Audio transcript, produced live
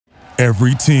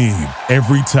Every team,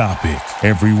 every topic,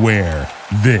 everywhere.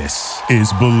 This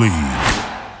is Believe.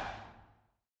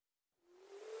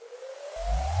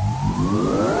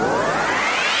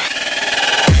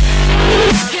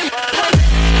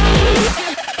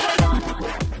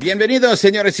 Bienvenidos,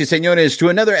 señores y señores, to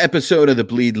another episode of the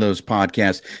Bleed Lows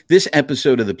Podcast. This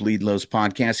episode of the Bleed Lows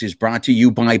Podcast is brought to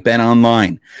you by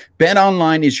BetOnline.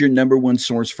 BetOnline is your number one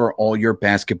source for all your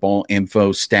basketball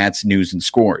info, stats, news, and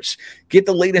scores. Get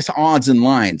the latest odds and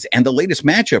lines and the latest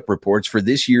matchup reports for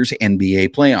this year's NBA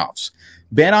playoffs.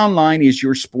 BetOnline is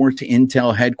your sports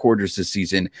intel headquarters this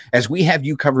season, as we have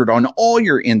you covered on all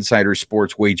your insider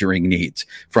sports wagering needs,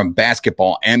 from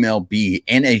basketball, MLB,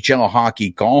 NHL hockey,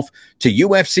 golf, to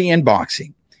UFC and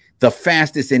boxing. The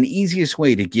fastest and easiest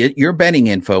way to get your betting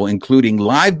info, including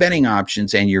live betting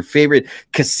options and your favorite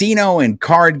casino and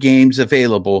card games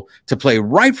available to play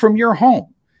right from your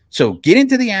home. So get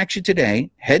into the action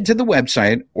today, head to the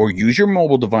website or use your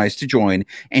mobile device to join,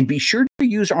 and be sure to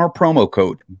use our promo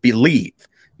code BELIEVE,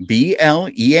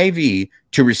 BLEAV,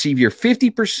 to receive your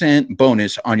 50%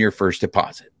 bonus on your first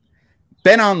deposit.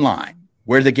 Bet Online,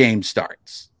 where the game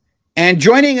starts. And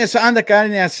joining us on the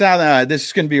Carne Asada, this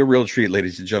is going to be a real treat,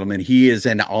 ladies and gentlemen. He is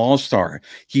an all-star.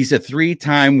 He's a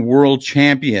three-time world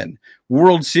champion,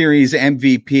 World Series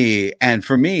MVP. And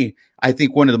for me, I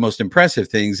think one of the most impressive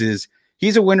things is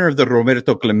he's a winner of the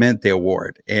Roberto Clemente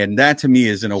Award. And that, to me,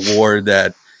 is an award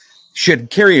that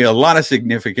should carry a lot of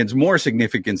significance, more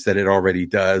significance than it already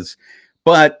does.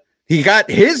 But he got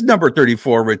his number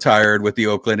 34 retired with the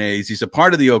Oakland A's. He's a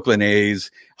part of the Oakland A's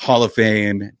Hall of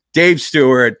Fame. Dave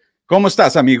Stewart, ¿cómo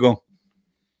estás, amigo?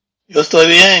 Yo estoy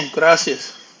bien,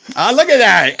 gracias. Look at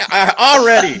that.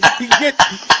 Already.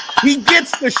 He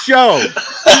gets the show.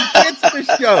 He gets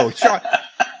the show.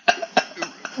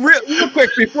 Real quick,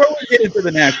 before we get into the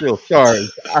Nashville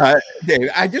Stars, Dave,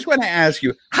 I just want to ask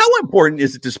you, how important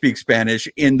is it to speak Spanish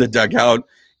in the dugout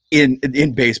in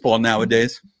baseball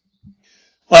nowadays?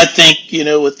 Well, I think,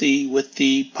 with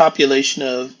the population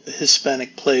of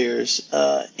Hispanic players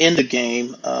in the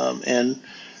game, and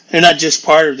they're not just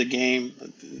part of the game,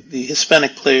 the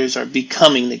Hispanic players are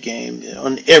becoming the game.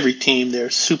 On every team, they're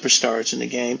superstars in the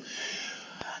game.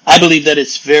 I believe that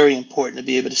it's very important to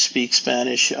be able to speak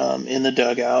Spanish in the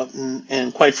dugout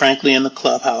and quite frankly, in the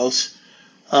clubhouse.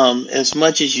 As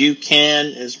much as you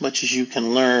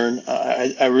can learn,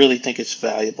 I really think it's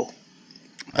valuable.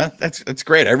 That's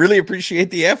great. I really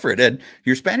appreciate the effort. And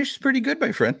your Spanish is pretty good,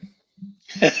 my friend.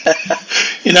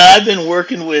 I've been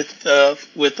working with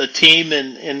a team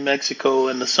in Mexico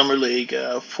in the Summer League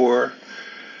for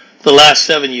the last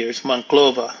 7 years,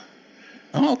 Monclova.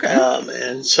 Oh, okay.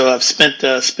 And so I've spent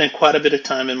quite a bit of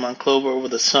time in Monclova over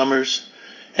the summers.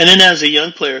 And then as a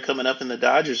young player coming up in the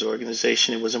Dodgers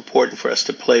organization, it was important for us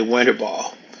to play winter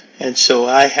ball. And so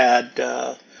I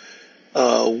had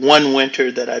one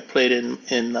winter that I played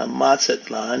in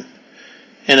Mazatlan,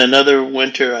 and another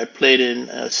winter I played in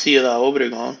Ciudad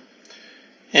Obregón,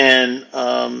 and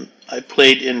I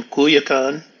played in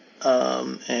Culiacan.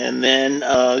 And then,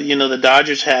 the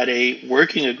Dodgers had a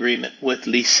working agreement with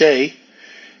Licey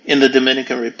in the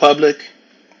Dominican Republic,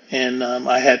 and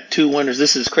I had two winners.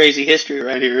 This is crazy history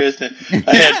right here, isn't it?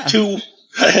 I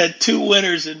had two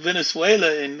winners in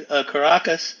Venezuela in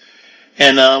Caracas,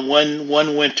 and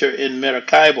one winter in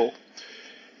Maracaibo,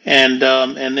 and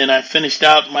then I finished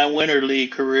out my winter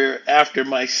league career after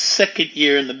my second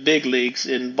year in the big leagues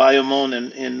in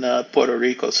Bayamón in Puerto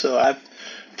Rico. So I've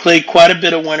played quite a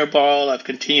bit of winter ball. I've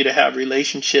continued to have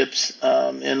relationships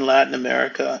in Latin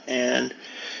America, and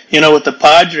with the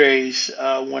Padres,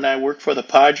 when I worked for the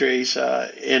Padres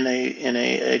in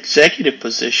a executive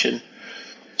position,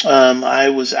 I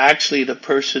was actually the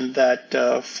person that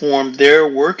formed their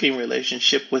working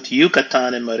relationship with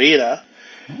Yucatan and Merida,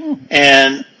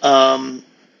 and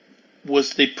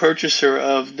was the purchaser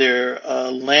of their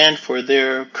land for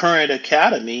their current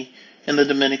academy in the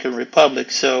Dominican Republic.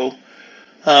 So,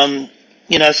 I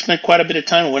spent quite a bit of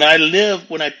time. When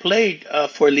I played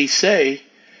for Licey,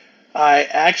 I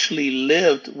actually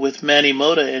lived with Manny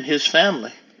Mota and his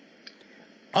family.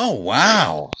 Oh,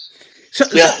 wow. So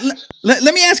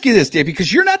let me ask you this, Dave,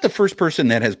 because you're not the first person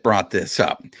that has brought this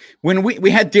up. When we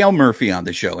had Dale Murphy on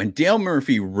the show, and Dale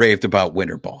Murphy raved about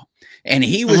winter ball, and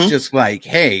he was just like,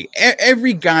 hey,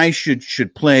 every guy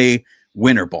should play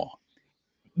winter ball,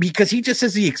 because he just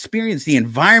says the experience, the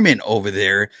environment over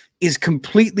there is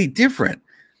completely different.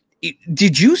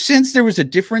 Did you sense there was a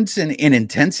difference in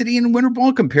intensity in winter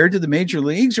ball compared to the major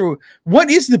leagues, or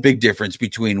what is the big difference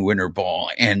between winter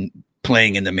ball and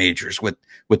playing in the majors with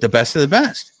the best of the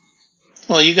best?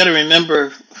 Well, you got to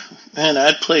remember, man,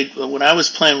 when I was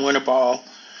playing winter ball,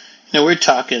 Now we're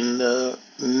talking the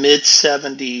mid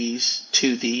 70s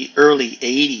to the early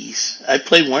 80s. I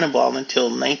played winter ball until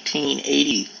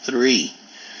 1983.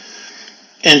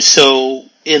 And so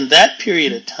in that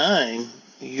period of time,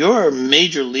 your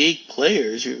major league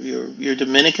players, your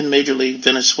Dominican major league,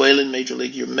 Venezuelan major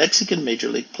league, your Mexican major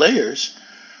league players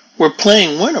were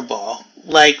playing winter ball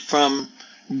like from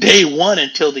day one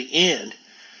until the end.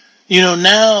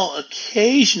 Now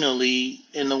occasionally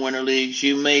in the winter leagues,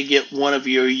 you may get one of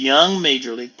your young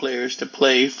major league players to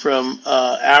play from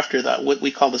after that, what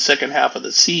we call the second half of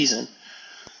the season,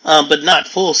 but not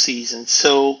full season.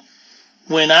 So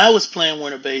when I was playing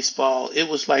winter baseball, it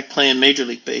was like playing Major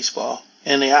League Baseball,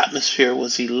 and the atmosphere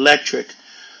was electric.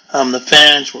 The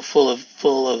fans were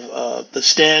the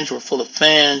stands were full of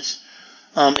fans,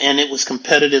 and it was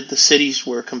competitive. The cities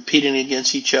were competing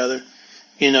against each other.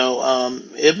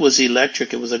 It was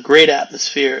electric. It was a great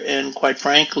atmosphere, and quite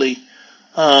frankly,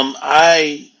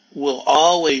 I will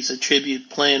always attribute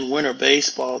playing winter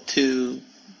baseball to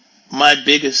my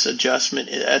biggest adjustment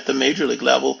at the major league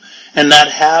level, and not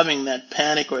having that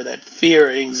panic or that fear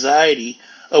or anxiety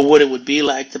of what it would be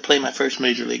like to play my first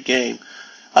major league game.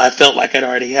 I felt like I'd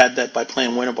already had that by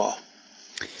playing winter ball.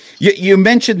 You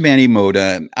mentioned Manny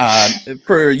Mota.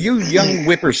 For you young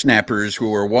whippersnappers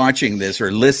who are watching this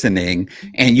or listening,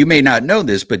 and you may not know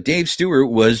this, but Dave Stewart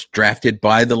was drafted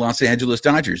by the Los Angeles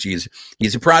Dodgers. He's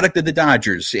a product of the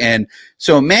Dodgers. And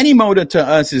so Manny Mota to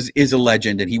us is a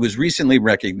legend, and he was recently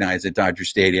recognized at Dodger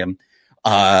Stadium.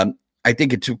 I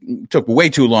think it took way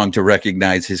too long to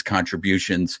recognize his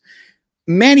contributions.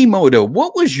 Manny Mota,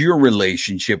 what was your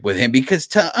relationship with him? Because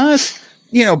to us,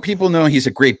 people know he's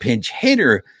a great pinch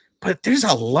hitter, but there's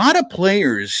a lot of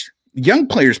players, young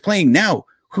players playing now,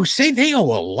 who say they owe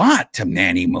a lot to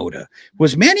Manny Mota.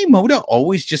 Was Manny Mota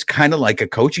always just kind of like a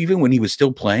coach, even when he was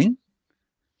still playing?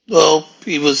 Well,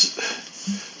 he was.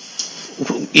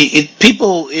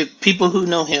 People who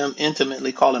know him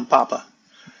intimately call him Papa.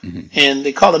 Mm-hmm. And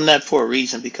they call him that for a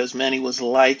reason, because Manny was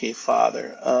like a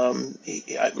father.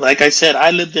 Like I said,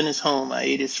 I lived in his home. I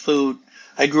ate his food.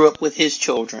 I grew up with his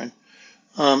children.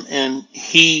 And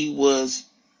he was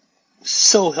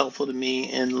so helpful to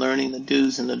me in learning the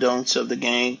do's and the don'ts of the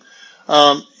game.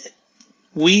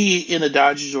 We in the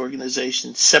Dodgers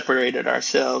organization separated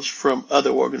ourselves from other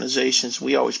organizations.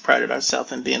 We always prided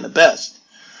ourselves in being the best.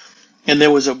 And there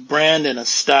was a brand and a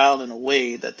style and a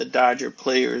way that the Dodger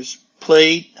players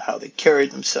played, how they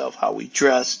carried themselves, how we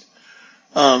dressed.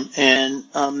 And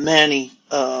Manny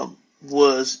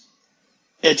was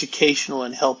educational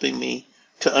in helping me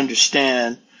to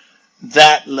understand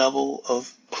that level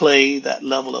of play, that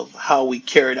level of how we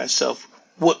carried ourselves,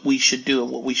 what we should do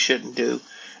and what we shouldn't do.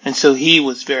 And so he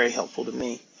was very helpful to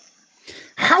me.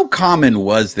 How common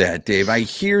was that, Dave? I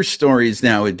hear stories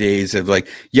nowadays of like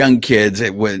young kids,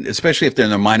 especially if they're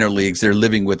in the minor leagues, they're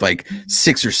living with like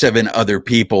 6 or 7 other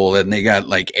people, and they got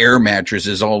like air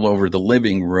mattresses all over the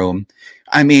living room.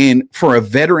 I mean, for a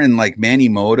veteran like Manny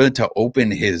Mota to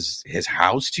open his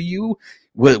house to you,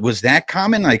 was that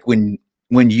common? Like when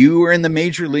you were in the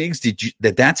major leagues, did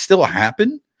that still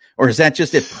happen, or is that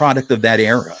just a product of that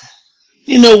era?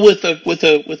 With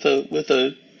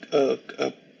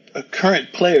a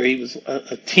current player, he was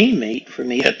a teammate for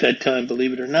me at that time.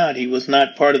 Believe it or not, he was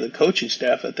not part of the coaching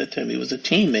staff at that time. He was a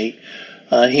teammate.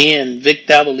 He and Vic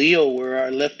Davalillo were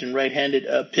our left and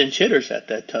right-handed pinch hitters at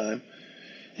that time,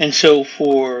 and so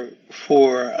for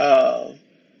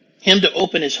him to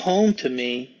open his home to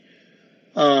me,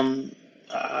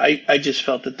 I just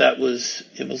felt that was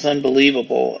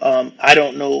unbelievable. I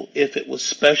don't know if it was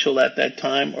special at that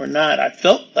time or not. I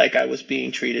felt like I was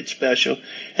being treated special,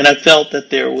 and I felt that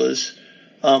there was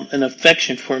an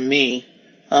affection for me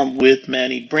with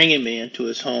Manny bringing me into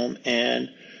his home and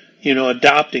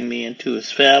adopting me into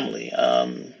his family.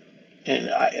 And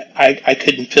I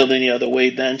couldn't feel any other way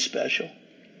than special.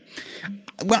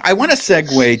 Well, I want to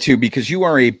segue too, because you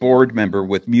are a board member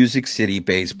with Music City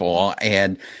Baseball,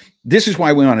 and this is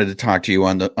why we wanted to talk to you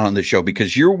on the show,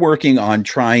 because you're working on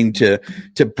trying to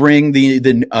bring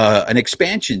an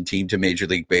expansion team to Major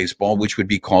League Baseball, which would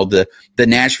be called the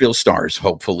Nashville Stars,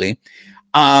 hopefully.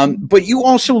 But you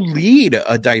also lead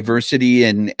a diversity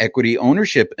and equity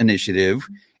ownership initiative,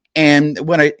 and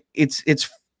its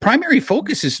primary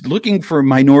focus is looking for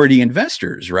minority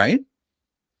investors, right?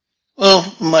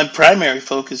 Well, my primary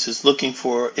focus is looking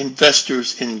for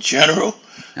investors in general,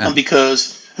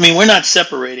 because we're not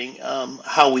separating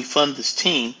how we fund this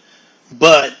team,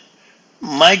 but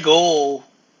my goal,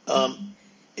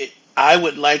 I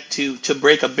would like to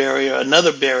break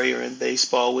another barrier in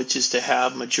baseball, which is to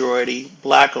have majority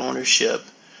black ownership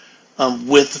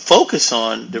with focus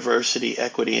on diversity,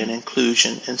 equity, and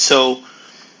inclusion. And so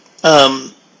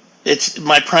it's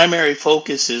my primary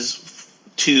focus is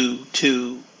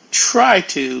to try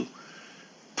to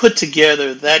put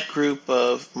together that group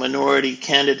of minority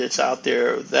candidates out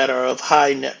there that are of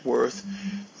high net worth,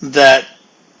 that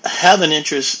have an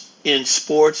interest in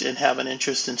sports and have an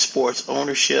interest in sports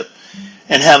ownership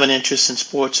and have an interest in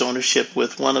sports ownership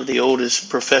with one of the oldest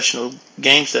professional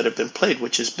games that have been played,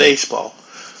 which is baseball.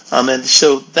 And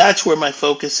so that's where my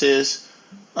focus is.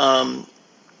 And,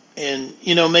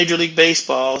 Major League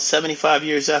Baseball, 75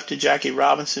 years after Jackie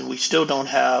Robinson, we still don't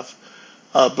have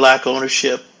black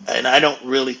ownership. And I don't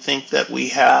really think that we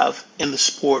have in the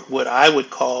sport what I would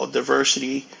call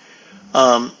diversity,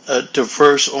 a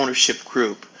diverse ownership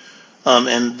group.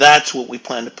 And that's what we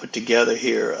plan to put together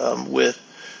here, with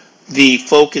the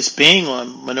focus being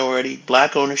on minority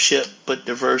black ownership, but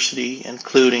diversity,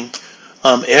 including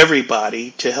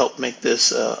everybody, to help make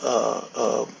this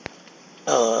a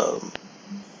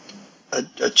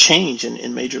change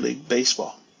in Major League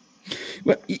Baseball.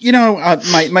 Well,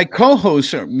 my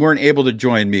co-hosts weren't able to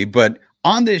join me, but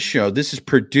on this show, this is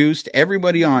produced.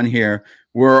 Everybody on here,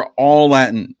 we're all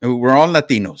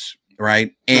Latinos,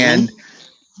 right? And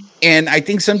I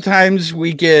think sometimes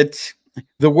we get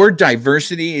the word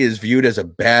diversity is viewed as a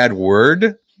bad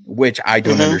word, which I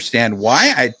don't understand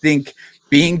why. I think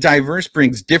being diverse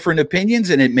brings different opinions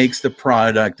and it makes the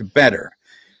product better.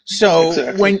 So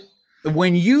exactly.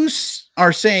 when you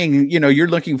are saying, you're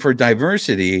looking for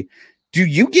diversity, do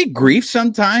you get grief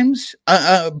sometimes?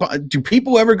 Do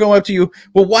people ever go up to you?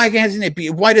 Well, why does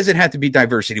it have to be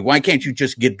diversity? Why can't you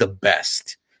just get the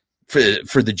best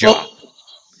for the job?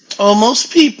 Well,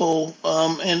 most people,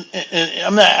 and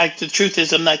I'm not. The truth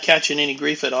is, I'm not catching any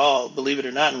grief at all, believe it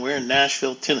or not. And we're in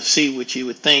Nashville, Tennessee, which you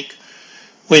would think,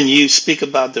 when you speak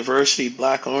about diversity,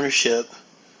 black ownership,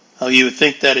 you would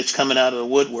think that it's coming out of the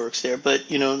woodworks there. But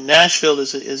Nashville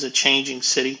is a changing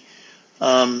city.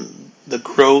 The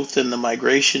growth and the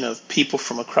migration of people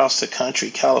from across the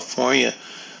country, California,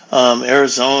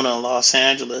 Arizona, Los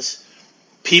Angeles.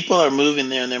 People are moving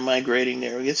there and they're migrating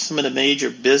there. We get some of the major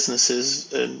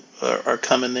businesses are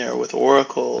coming there with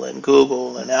Oracle and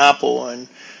Google and Apple, and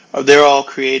they're all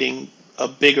creating a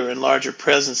bigger and larger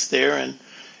presence there.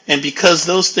 And because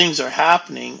those things are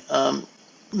happening,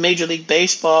 Major League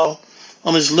Baseball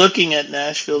is looking at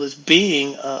Nashville as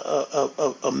being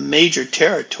a major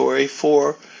territory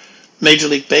for Major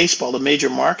League Baseball, a major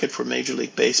market for Major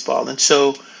League Baseball. And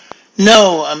so,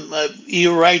 no,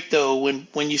 you're right, though.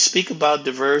 When you speak about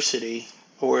diversity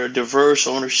or a diverse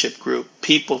ownership group,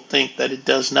 people think that it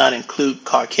does not include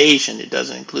Caucasian, it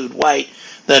doesn't include white,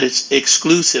 that it's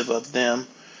exclusive of them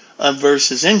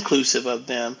versus inclusive of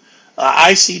them.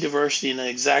 I see diversity in the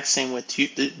exact same way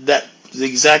the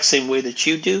exact same way that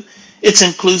you do. It's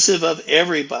inclusive of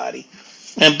everybody.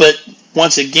 But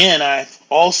once again, I've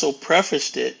also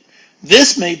prefaced it.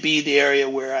 This may be the area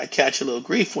where I catch a little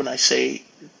grief when I say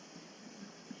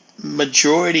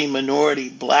majority, minority,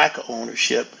 black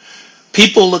ownership.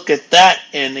 People look at that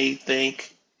and they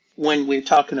think, when we're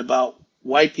talking about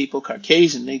white people,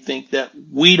 Caucasian, they think that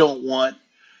we don't want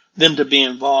them to be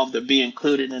involved or be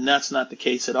included, and that's not the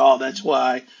case at all. That's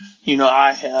why,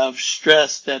 I have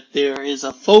stressed that there is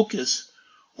a focus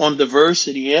on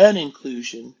diversity and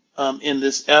inclusion in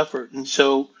this effort. And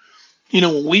so,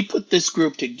 when we put this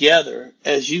group together,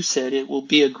 as you said, it will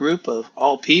be a group of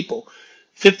all people.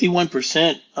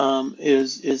 51%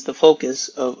 is the focus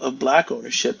of black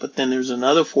ownership, but then there's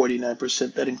another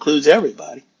 49% that includes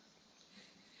everybody.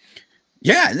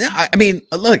 Yeah, I mean,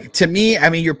 look, to me,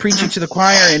 you're preaching to the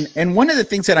choir. And one of the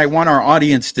things that I want our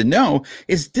audience to know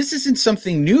is this isn't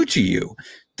something new to you.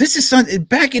 This is something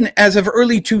back as of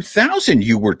early 2000,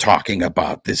 you were talking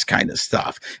about this kind of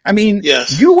stuff.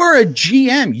 Yes. You were a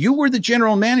GM. You were the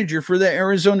general manager for the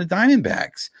Arizona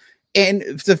Diamondbacks.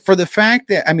 And for the fact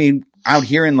that, out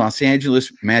here in Los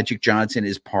Angeles, Magic Johnson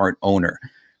is part owner.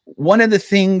 One of the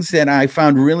things that I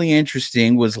found really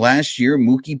interesting was last year,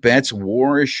 Mookie Betts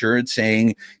wore a shirt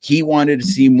saying he wanted to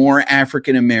see more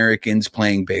African Americans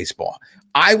playing baseball.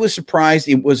 I was surprised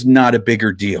it was not a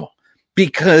bigger deal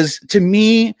because, to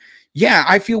me,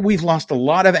 I feel we've lost a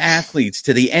lot of athletes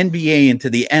to the NBA and to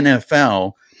the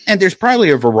NFL, and there's probably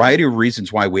a variety of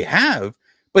reasons why we have.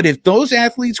 But if those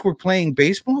athletes were playing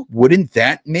baseball, wouldn't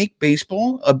that make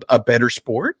baseball a better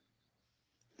sport?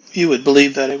 You would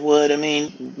believe that it would.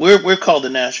 We're called the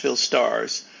Nashville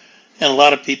Stars, and a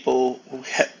lot of people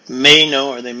may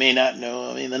know or they may not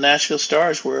know. The Nashville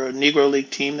Stars were a Negro League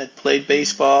team that played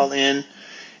baseball in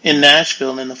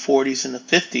Nashville in the 40s and the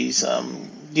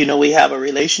 50s. we have a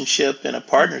relationship and a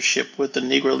partnership with the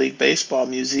Negro League Baseball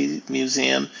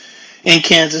Museum in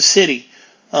Kansas City.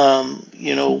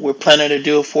 We're planning to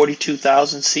do a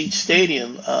 42,000 seat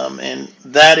stadium, and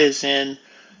that is in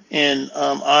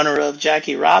honor of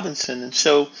Jackie Robinson. And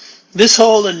so this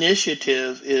whole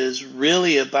initiative is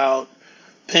really about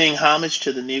paying homage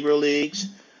to the Negro Leagues,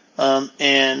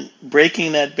 and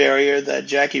breaking that barrier that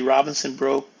Jackie Robinson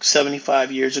broke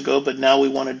 75 years ago, but now we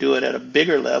want to do it at a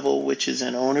bigger level, which is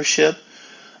in ownership.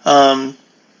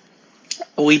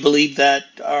 We believe that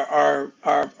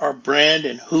our brand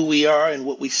and who we are and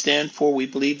what we stand for, we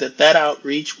believe that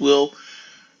outreach will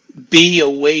be a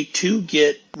way to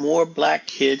get more black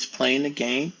kids playing the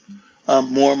game,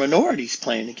 more minorities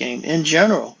playing the game in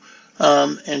general.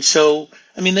 And so,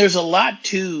 there's a lot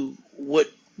to what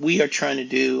we are trying to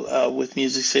do with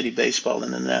Music City Baseball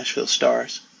and the Nashville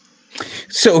Stars.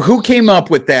 So who came up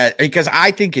with that? Because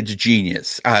I think it's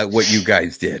genius what you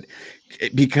guys did.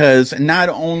 Because not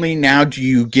only now do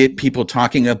you get people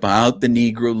talking about the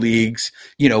Negro Leagues,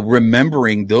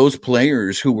 remembering those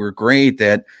players who were great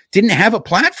that didn't have a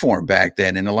platform back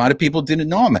then, and a lot of people didn't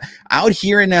know them. Out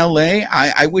here in LA,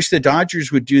 I wish the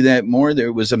Dodgers would do that more.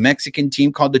 There was a Mexican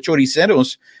team called the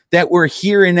Choriceros that were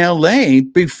here in LA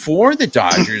before the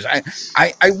Dodgers.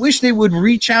 I wish they would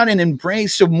reach out and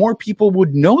embrace so more people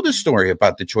would know the story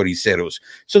about the Choriceros.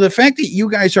 So the fact that you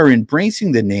guys are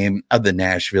embracing the name of the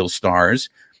Nashville Stars,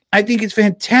 I think it's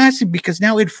fantastic, because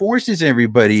now it forces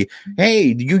everybody,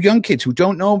 hey, you young kids who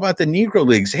don't know about the Negro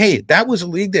Leagues, hey, that was a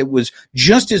league that was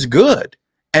just as good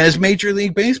as Major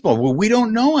League Baseball. Well, we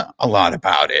don't know a lot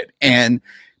about it. And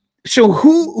so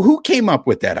who came up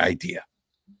with that idea?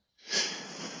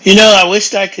 I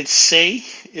wished I could say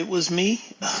it was me,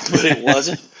 but it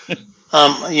wasn't.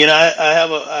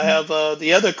 I have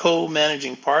the other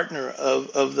co-managing partner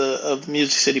of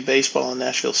Music City Baseball and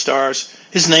Nashville Stars.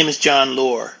 His name is John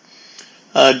Lohr.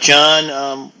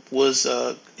 John is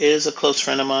a close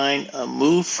friend of mine.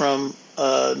 Moved from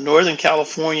Northern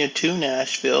California to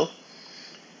Nashville,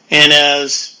 and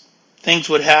as things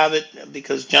would have it,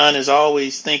 because John is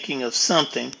always thinking of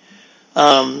something,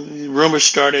 rumors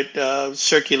started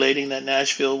circulating that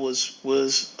Nashville was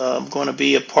going to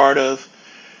be a part of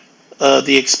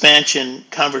the expansion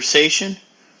conversation.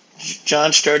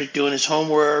 John started doing his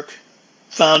homework,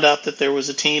 found out that there was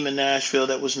a team in Nashville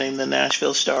that was named the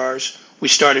Nashville Stars. We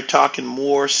started talking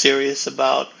more serious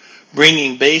about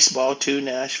bringing baseball to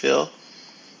Nashville.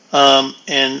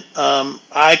 And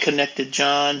I connected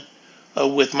John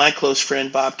with my close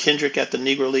friend Bob Kendrick at the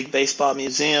Negro League Baseball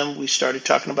Museum. We started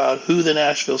talking about who the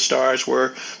Nashville Stars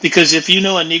were, because if you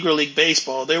know a Negro League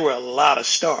Baseball, there were a lot of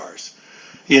stars,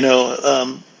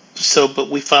 but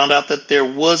we found out that there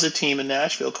was a team in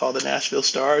Nashville called the Nashville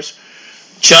Stars.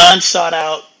 John sought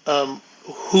out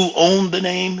who owned the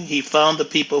name. He found the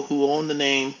people who owned the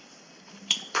name,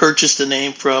 purchased the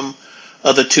name from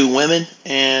the two women,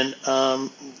 and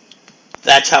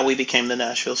that's how we became the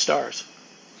Nashville Stars.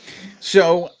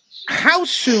 So how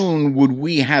soon would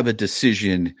we have a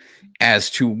decision as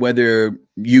to whether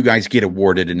you guys get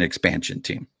awarded an expansion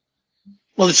team?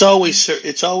 Well, it's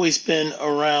always been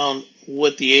around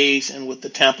what the A's and what the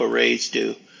Tampa Rays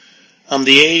do.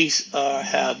 The A's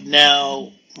have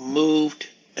now moved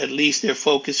at least their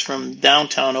focus from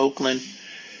downtown Oakland,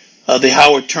 the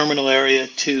Howard Terminal area,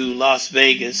 to Las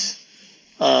Vegas,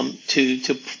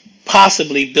 to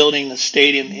possibly building a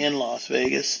stadium in Las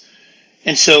Vegas.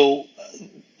 And so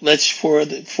let's for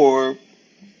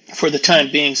the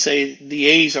time being say the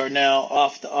A's are now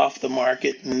off the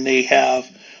market, and they have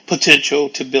potential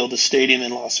to build a stadium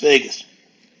in Las Vegas.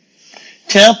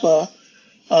 Tampa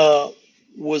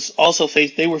was also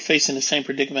they were facing the same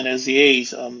predicament as the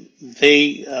A's.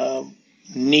 They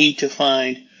need to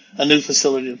find a new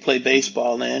facility to play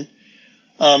baseball in,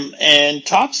 and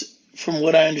talks, from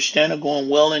what I understand, are going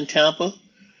well in Tampa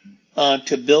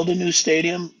to build a new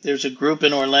stadium. There's a group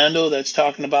in Orlando that's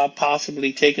talking about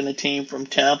possibly taking the team from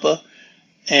Tampa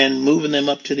and moving them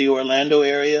up to the Orlando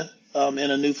area in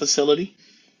a new facility.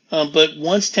 But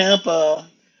once Tampa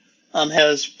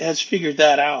has figured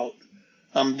that out,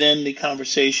 then the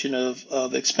conversation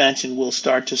of expansion will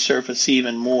start to surface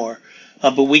even more.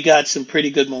 But we got some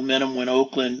pretty good momentum when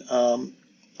Oakland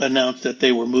announced that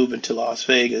they were moving to Las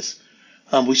Vegas.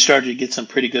 We started to get some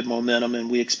pretty good momentum,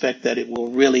 and we expect that it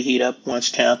will really heat up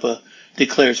once Tampa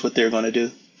declares what they're going to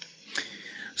do.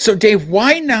 So, Dave,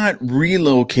 why not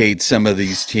relocate some of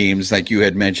these teams, like you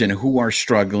had mentioned, who are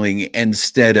struggling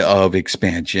instead of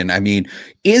expansion? I mean,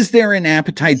 is there an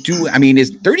appetite?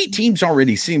 Is 30 teams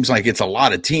already seems like it's a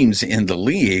lot of teams in the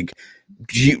league.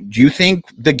 Do you think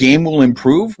the game will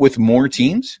improve with more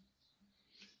teams?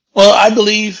 Well, I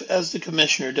believe, as the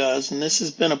commissioner does, and this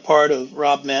has been a part of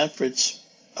Rob Manfred's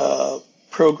uh,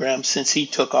 program since he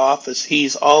took office,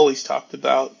 he's always talked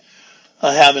about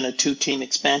having a two-team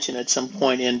expansion at some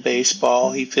point in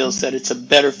baseball. He feels that it's a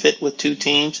better fit with two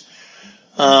teams.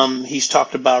 He's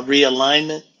talked about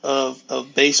realignment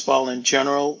of baseball in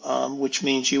general, which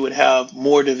means you would have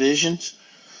more divisions.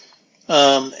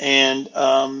 Um, and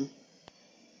um,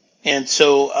 and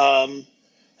so,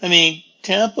 I mean,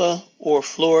 Tampa or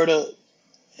Florida,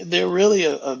 they're really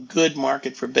a good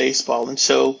market for baseball. And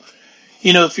so,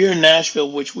 if you're in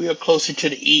Nashville, which we are closer to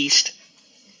the east,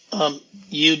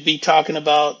 you'd be talking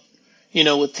about,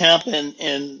 with Tampa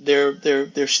and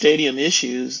their stadium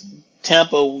issues.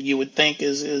 Tampa, you would think,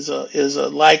 is a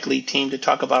likely team to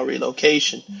talk about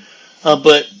relocation.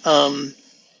 But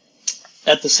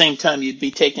at the same time, you'd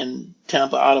be taking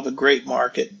Tampa out of a great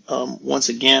market. Once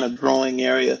again, a growing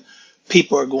area.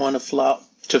 People are going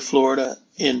to Florida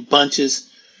in bunches.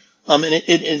 And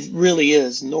it really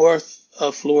is. North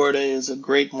of Florida is a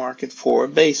great market for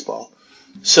baseball.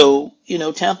 So,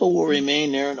 Tampa will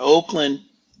remain there. And Oakland,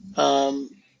 um,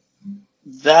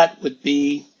 that would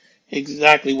be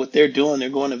exactly what they're doing. They're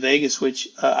going to Vegas, which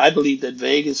I believe that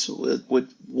Vegas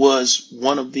was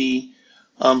one of the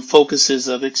focuses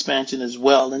of expansion as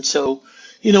well. And so,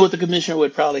 what the commissioner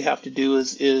would probably have to do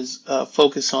is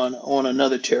focus on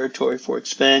another territory for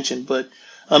expansion. But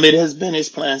it has been his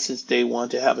plan since day one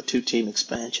to have a two-team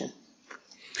expansion.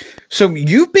 So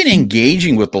you've been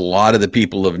engaging with a lot of the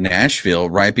people of Nashville,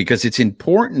 right? Because it's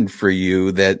important for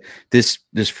you that this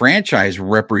franchise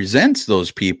represents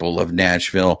those people of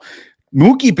Nashville.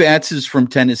 Mookie Betts is from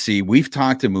Tennessee. We've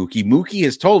talked to Mookie. Mookie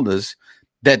has told us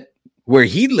that where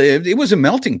he lived, it was a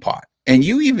melting pot. And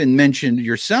you even mentioned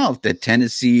yourself that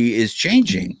Tennessee is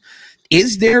changing.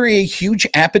 Is there a huge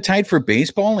appetite for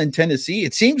baseball in Tennessee?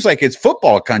 It seems like it's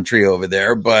football country over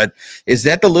there, but is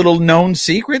that the little known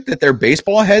secret that they're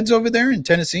baseball heads over there in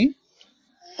Tennessee?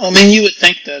 I mean, you would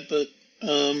think that, but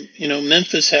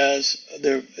Memphis has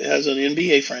an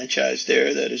NBA franchise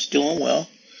there that is doing well.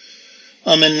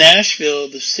 In Nashville,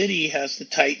 the city has the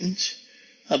Titans,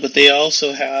 but they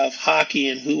also have hockey.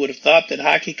 And who would have thought that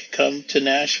hockey could come to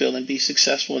Nashville and be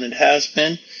successful? And it has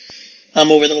been.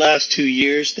 Over the last 2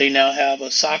 years, they now have a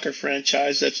soccer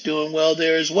franchise that's doing well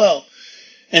there as well.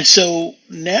 And so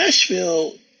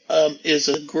Nashville is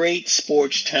a great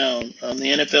sports town.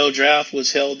 The NFL draft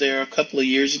was held there a couple of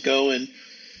years ago, and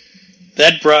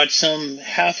that brought some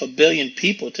 500 million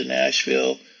people to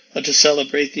Nashville to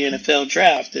celebrate the NFL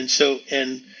draft.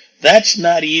 And that's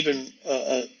not even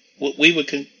what we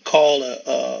would call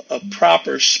a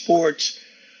proper sports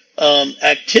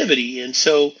activity. And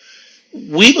so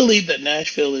we believe that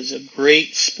Nashville is a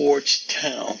great sports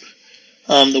town.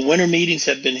 The winter meetings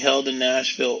have been held in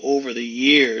Nashville over the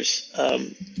years.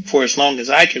 For as long as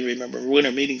I can remember,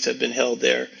 winter meetings have been held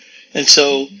there. And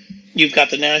so you've got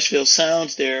the Nashville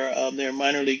Sounds there, their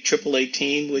minor league AAA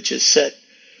team, which has set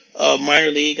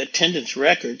minor league attendance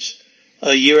records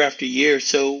year after year.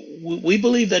 So we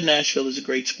believe that Nashville is a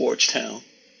great sports town.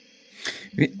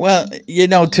 Well,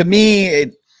 to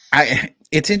me,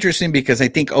 it's interesting because I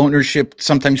think ownership,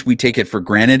 sometimes we take it for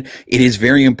granted. It is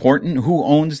very important who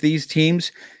owns these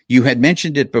teams. You had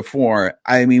mentioned it before.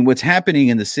 I mean, what's happening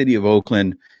in the city of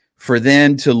Oakland, for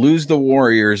them to lose the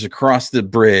Warriors across the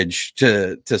bridge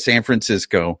to San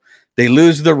Francisco, they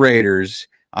lose the Raiders.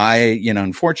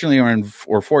 Unfortunately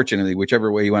or fortunately,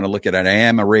 whichever way you want to look at it, I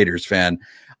am a Raiders fan.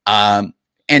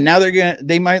 And now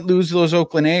they might lose those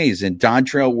Oakland A's, and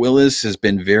Dontrell Willis has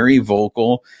been very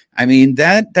vocal. I mean,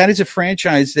 that is a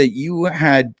franchise that you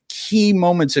had key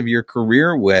moments of your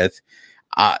career with.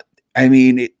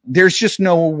 There's just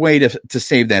no way to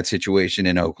save that situation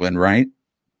in Oakland, right?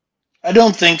 I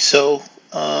don't think so.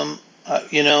 I'm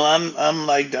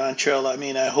like Dontrell. I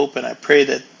mean, I hope and I pray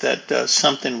that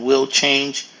something will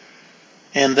change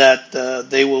and that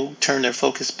they will turn their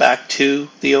focus back to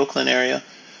the Oakland area.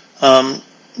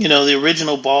 The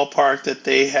original ballpark that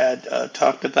they had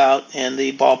talked about in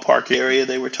the ballpark area,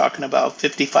 they were talking about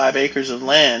 55 acres of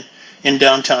land in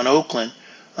downtown Oakland.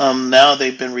 Now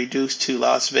they've been reduced to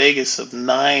Las Vegas of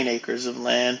 9 acres of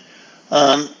land.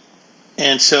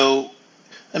 And so,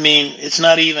 I mean, it's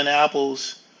not even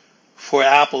apples for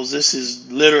apples. This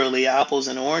is literally apples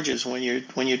and oranges when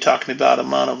you're talking about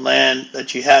amount of land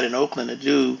that you had in Oakland to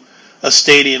do a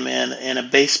stadium and a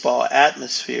baseball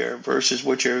atmosphere versus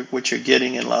what you're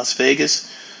getting in Las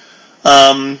Vegas.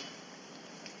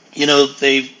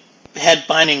 They've had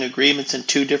binding agreements in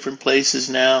 2 different places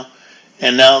now,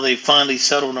 and now they finally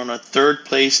settled on a third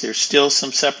place. There's still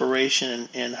some separation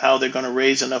in how they're going to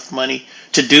raise enough money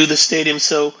to do the stadium.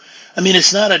 So, I mean,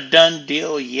 it's not a done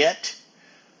deal yet.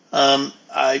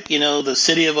 The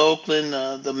city of Oakland,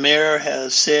 the mayor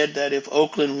has said that if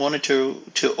Oakland wanted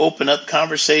to open up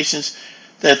conversations,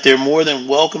 that they're more than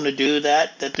welcome to do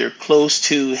that, that they're close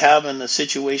to having the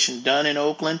situation done in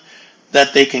Oakland,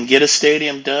 that they can get a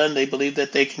stadium done. They believe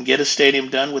that they can get a stadium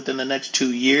done within the next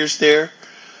 2 years there.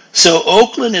 So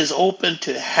Oakland is open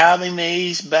to having the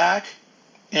A's back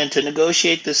and to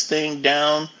negotiate this thing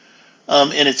down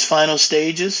in its final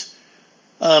stages.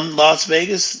 Las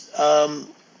Vegas,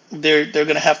 they're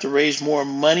going to have to raise more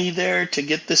money there to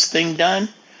get this thing done.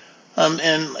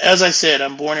 And as I said,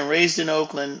 I'm born and raised in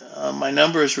Oakland. My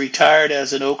number is retired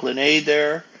as an Oakland A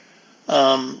there.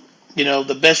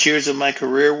 The best years of my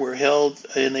career were held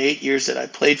in the 8 years that I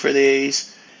played for the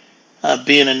A's.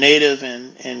 Being a native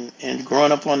and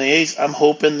growing up on the A's, I'm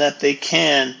hoping that they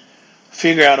can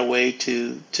figure out a way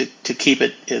to keep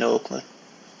it in Oakland.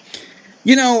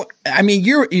 I mean,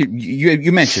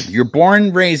 you mentioned you're born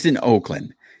and raised in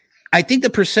Oakland. I think the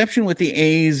perception with the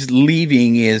A's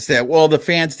leaving is that, well, the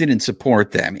fans didn't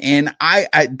support them. And I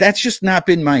that's just not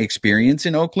been my experience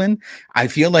in Oakland. I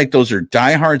feel like those are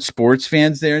diehard sports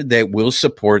fans there that will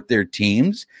support their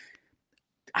teams.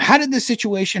 How did the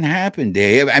situation happen,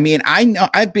 Dave? I mean, I know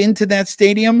I've been to that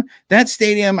stadium. That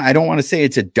stadium, I don't want to say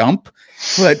it's a dump,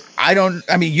 but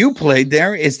you played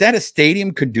there. Is that a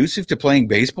stadium conducive to playing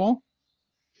baseball?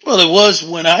 Well, it was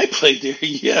when I played there,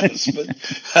 yes, but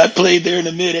I played there in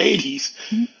the mid '80s.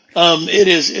 It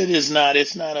is not.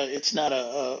 It's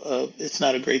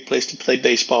not a great place to play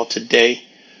baseball today.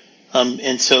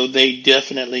 And so they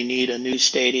definitely need a new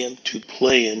stadium to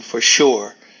play in for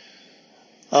sure.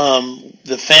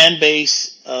 The fan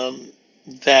base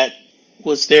that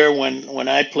was there when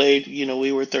I played,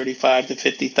 we were 35 to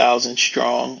 50,000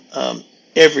 strong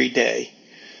every day,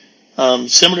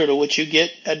 similar to what you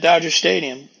get at Dodger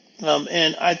Stadium.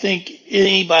 And I think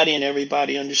anybody and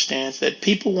everybody understands that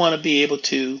people want to be able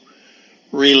to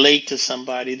relate to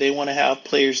somebody. They want to have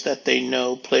players that they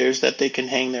know, players that they can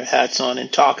hang their hats on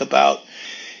and talk about.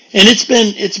 And it's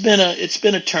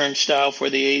been a turnstile for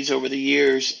the A's over the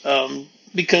years.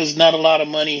 Because not a lot of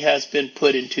money has been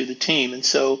put into the team. And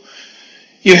so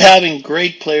you're having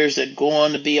great players that go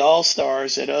on to be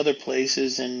all-stars at other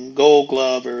places and gold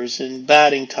glovers and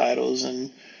batting titles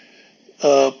and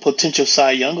potential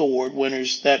Cy Young Award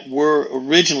winners that were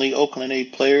originally Oakland A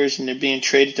players, and they're being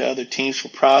traded to other teams for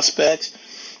prospects.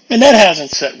 And that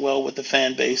hasn't set well with the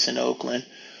fan base in Oakland.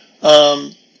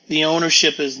 The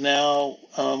ownership is now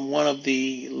one of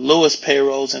the lowest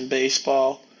payrolls in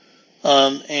baseball.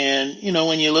 And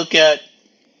when you look at,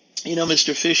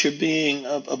 Mr. Fisher being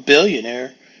a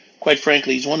billionaire, quite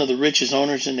frankly, he's one of the richest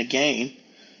owners in the game,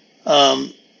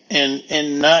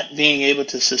 and not being able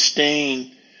to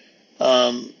sustain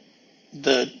the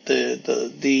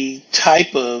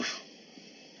type of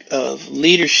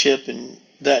leadership and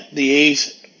that the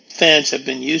A's fans have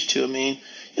been used to. I mean,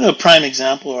 a prime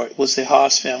example was the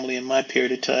Haas family in my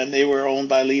period of time. They were owned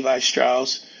by Levi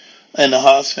Strauss and the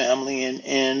Haas family,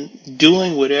 and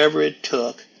doing whatever it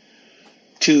took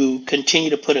to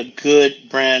continue to put a good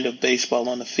brand of baseball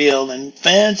on the field. And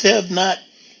fans have not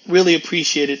really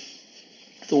appreciated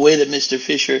the way that Mr.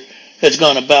 Fisher has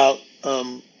gone about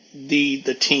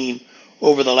the team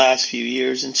over the last few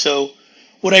years. And so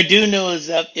what I do know is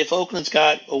that if Oakland's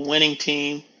got a winning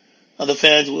team, the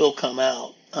fans will come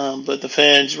out. But the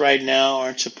fans right now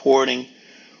aren't supporting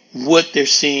what they're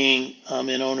seeing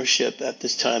in ownership at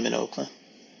this time in Oakland.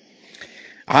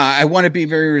 I want to be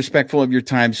very respectful of your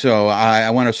time, so I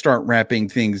want to start wrapping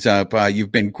things up.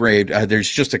 You've been great. There's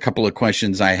just a couple of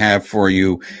questions I have for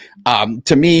you.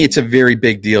 To me, it's a very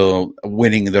big deal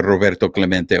winning the Roberto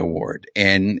Clemente Award,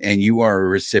 and you are a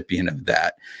recipient of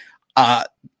that.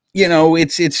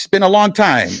 It's been a long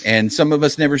time, and some of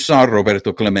us never saw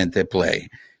Roberto Clemente play.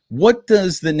 What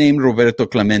does the name Roberto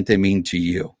Clemente mean to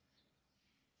you?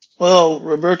 Well,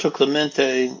 Roberto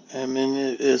Clemente, I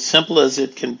mean, as simple as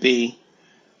it can be,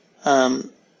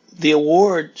 the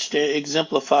award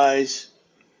exemplifies,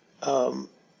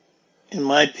 in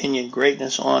my opinion,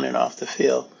 greatness on and off the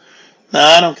field. Now,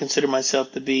 I don't consider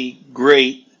myself to be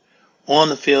great on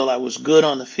the field. I was good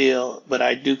on the field, but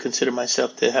I do consider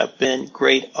myself to have been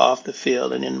great off the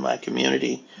field and in my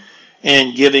community,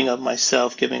 and giving of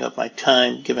myself, giving up my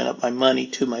time, giving up my money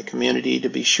to my community to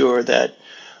be sure that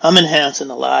I'm enhancing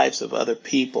the lives of other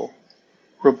people.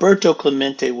 Roberto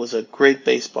Clemente was a great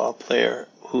baseball player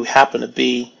who happened to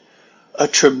be a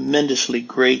tremendously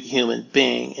great human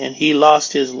being, and he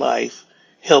lost his life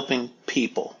helping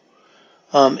people.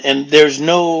 And there's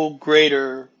no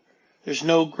greater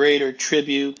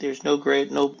tribute. There's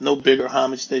no bigger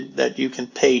homage that you can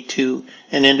pay to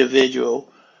an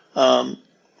individual. Um,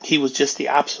 he was just the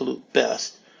absolute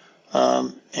best.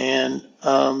 And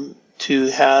to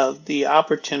have the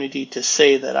opportunity to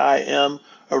say that I am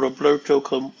a Roberto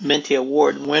Clemente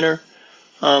Award winner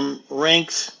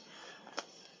ranks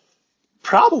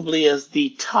probably as the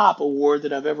top award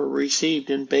that I've ever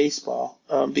received in baseball,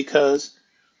 because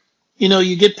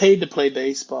you get paid to play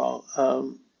baseball,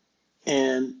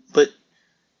 and but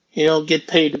you don't get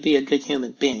paid to be a good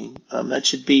human being. That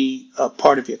should be a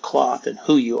part of your cloth and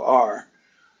who you are.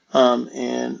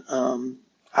 And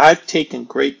I've taken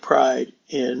great pride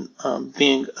in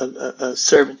being a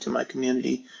servant to my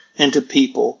community and to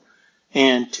people,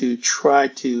 and to try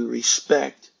to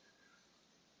respect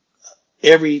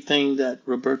everything that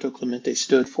Roberto Clemente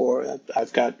stood for.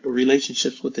 I've got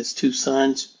relationships with his two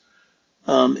sons,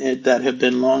 that have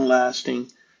been long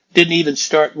lasting. Didn't even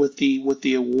start with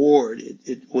the award.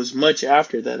 It was much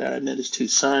after that I met his two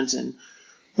sons. And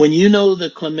when you know the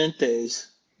Clementes,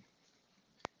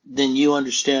 then you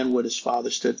understand what his father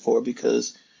stood for,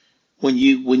 because when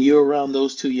you're around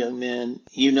those two young men,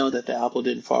 you know that the apple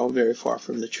didn't fall very far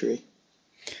from the tree.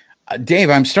 Dave,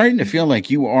 I'm starting to feel like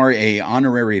you are a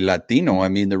honorary Latino. I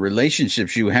mean, the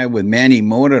relationships you have with Manny,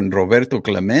 Mota, and Roberto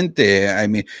Clemente. I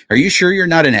mean, are you sure you're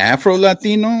not an Afro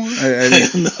Latino? I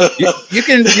mean, you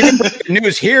can break the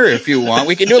news here if you want.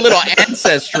 We can do a little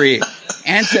ancestry.com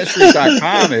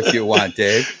if you want,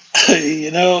 Dave.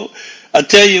 you know, I'll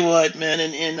tell you what, man,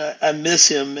 and I miss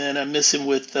him, man. I miss him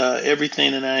with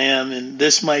everything that I am, and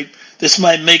this might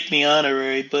make me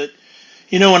honorary, but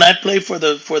when I played for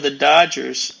the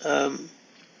Dodgers,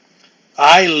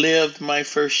 I lived my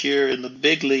first year in the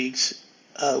big leagues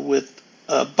with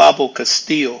Babo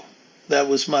Castillo. That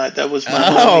was my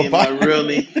homie and my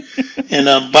roomie.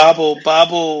 And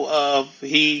Babo,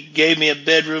 he gave me a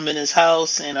bedroom in his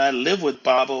house, and I lived with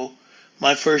Babo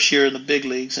my first year in the big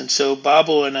leagues. And so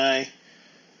Babo and I,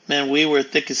 man, we were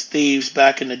thick as thieves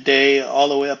back in the day, all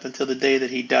the way up until the day that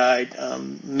he died.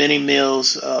 Many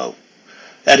meals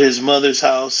at his mother's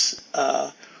house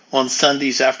on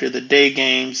Sundays after the day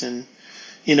games, and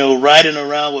riding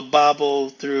around with Bobo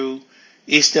through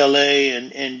East LA,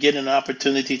 and getting an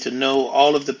opportunity to know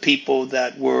all of the people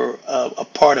that were a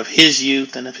part of his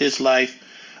youth and of his life.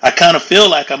 I kind of feel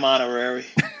like I'm honorary.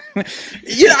 And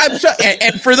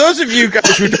for those of you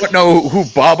guys who don't know who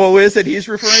Bobo is that he's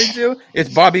referring to,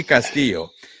 it's Bobby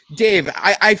Castillo. Dave,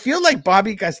 I feel like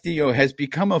Bobby Castillo has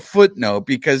become a footnote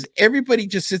because everybody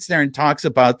just sits there and talks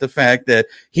about the fact that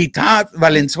he taught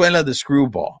Valenzuela the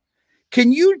screwball.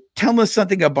 Can you tell us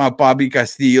something about Bobby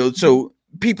Castillo so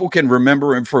people can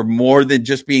remember him for more than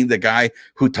just being the guy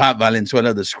who taught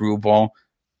Valenzuela the screwball?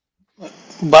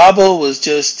 Babo was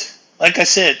just, like I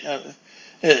said,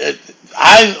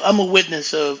 I'm a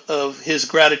witness of his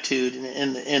gratitude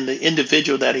and the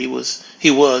individual that he was.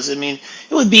 I mean,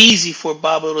 it would be easy for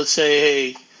Babo to say,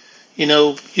 "Hey,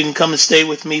 you can come and stay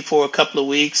with me for a couple of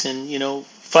weeks, and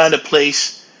find a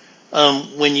place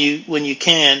when you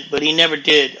can." But he never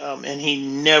did, and he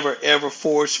never ever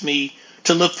forced me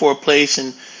to look for a place,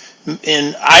 and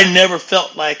I never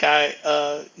felt like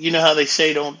how they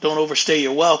say, don't overstay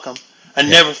your welcome. I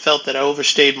never felt that I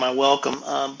overstayed my welcome.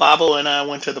 Babo and I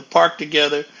went to the park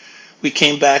together. We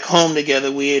came back home together.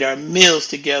 We ate our meals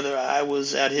together. I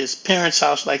was at his parents'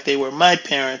 house like they were my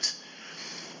parents.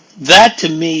 That to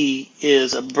me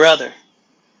is a brother,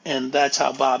 and that's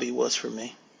how Bobby was for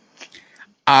me.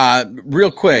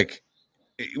 Real quick,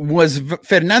 was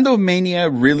Fernando Mania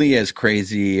really as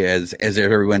crazy as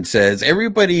everyone says?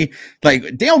 Everybody,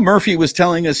 like Dale Murphy was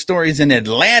telling us stories in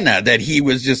Atlanta that he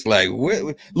was just like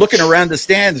looking around the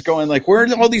stands going like, where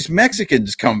did all these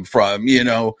Mexicans come from?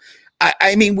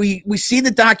 I mean, we see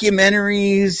the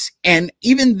documentaries, and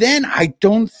even then I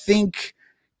don't think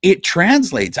it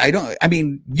translates. I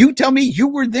mean, you tell me, you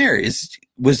were there.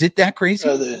 Was it that crazy?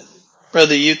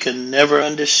 Brother, you can never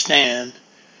understand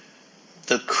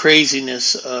the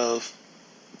craziness of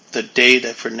the day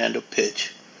that Fernando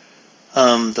pitched.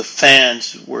 The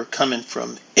fans were coming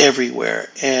from everywhere.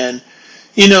 And,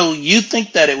 you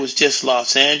think that it was just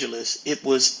Los Angeles. It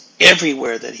was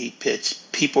everywhere that he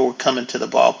pitched. People were coming to the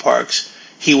ballparks.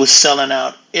 He was selling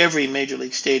out every major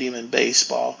league stadium in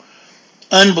baseball.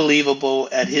 Unbelievable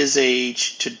at his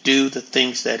age to do the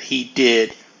things that he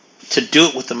did, to do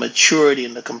it with the maturity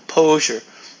and the composure,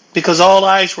 because all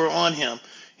eyes were on him.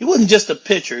 He wasn't just a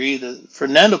pitcher either.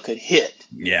 Fernando could hit.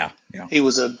 Yeah. He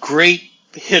was a great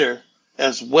hitter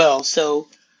as well. So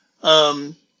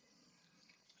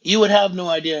you would have no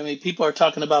idea. I mean, people are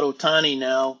talking about Ohtani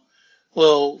now.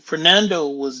 Well, Fernando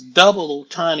was double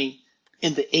Otani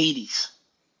in the 80s.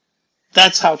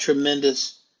 That's how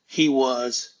tremendous he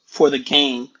was for the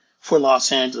game for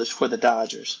Los Angeles, for the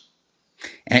Dodgers.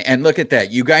 And look at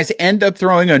that. You guys end up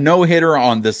throwing a no-hitter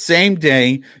on the same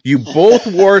day. You both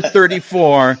wore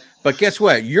 34, but guess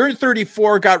what? Your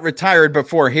 34 got retired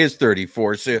before his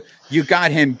 34, so you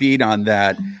got him beat on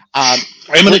that. I'm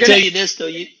going to tell you this, though.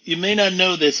 You may not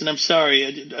know this, and I'm sorry,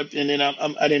 I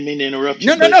didn't mean to interrupt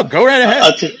you. No. Go right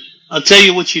ahead. I'll tell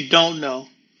you what you don't know.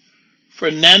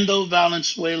 Fernando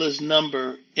Valenzuela's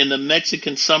number in the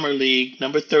Mexican Summer League,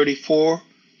 number 34,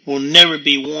 will never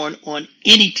be worn on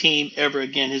any team ever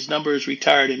again. His number is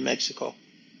retired in Mexico.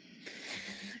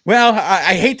 Well,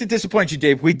 I hate to disappoint you,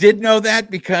 Dave. We did know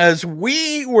that because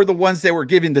we were the ones that were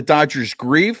giving the Dodgers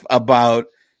grief about,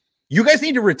 you guys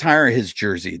need to retire his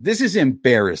jersey. This is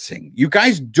embarrassing. You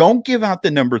guys don't give out the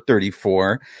number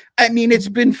 34. I mean, it's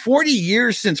been 40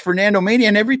 years since Fernando Mania,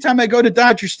 and every time I go to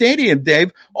Dodger Stadium,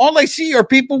 Dave, all I see are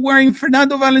people wearing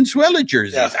Fernando Valenzuela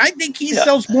jerseys. Yeah. I think he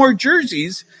sells more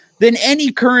jerseys than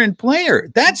any current player.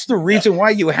 That's the reason why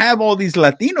you have all these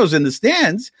Latinos in the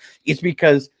stands. It's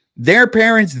because their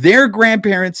parents, their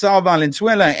grandparents saw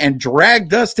Valenzuela and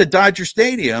dragged us to Dodger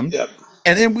Stadium. Yep.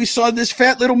 And then we saw this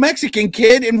fat little Mexican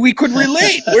kid and we could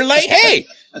relate. We're like, hey,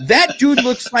 that dude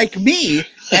looks like me.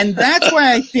 And that's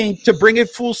why I think, to bring it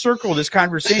full circle, this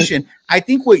conversation, I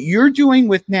think what you're doing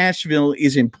with Nashville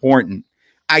is important.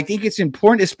 I think it's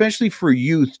important, especially for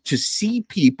youth, to see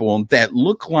people that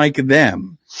look like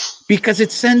them, because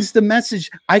it sends the message,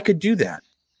 I could do that.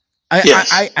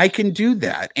 I can do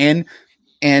that. And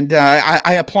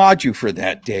I applaud you for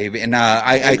that, Dave. And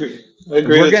I agree. I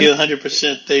agree with you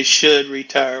 100%. They should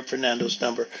retire Fernando's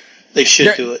number. They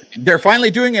should do it. They're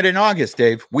finally doing it in August,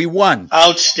 Dave. We won.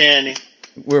 Outstanding.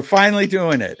 We're finally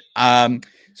doing it.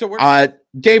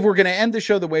 Dave, we're going to end the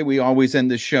show the way we always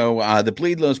end the show. The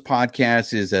Bleed Los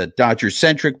podcast is a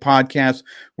Dodger-centric podcast.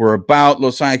 We're about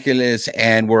Los Angeles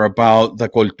and we're about the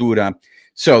cultura.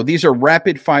 So these are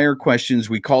rapid-fire questions.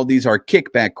 We call these our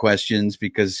kickback questions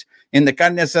because in the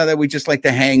carne asada, we just like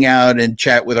to hang out and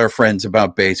chat with our friends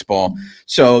about baseball.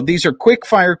 So these are quick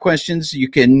fire questions. You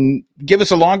can give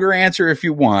us a longer answer if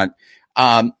you want.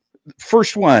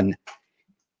 First one,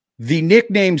 the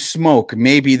nickname Smoke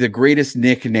may be the greatest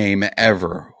nickname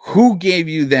ever. Who gave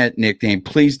you that nickname?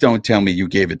 Please don't tell me you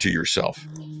gave it to yourself.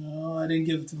 No, I didn't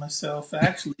give it to myself.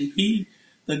 Actually,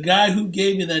 the guy who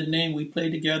gave me that name, we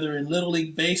played together in Little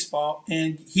League Baseball,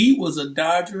 and he was a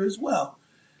Dodger as well.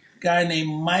 Guy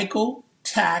named Michael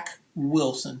Tack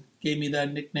Wilson gave me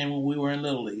that nickname when we were in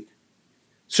Little League.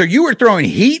 So you were throwing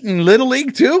heat in Little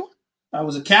League too? I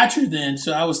was a catcher then,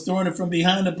 so I was throwing it from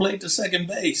behind the plate to second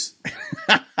base.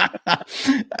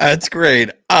 That's great.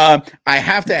 I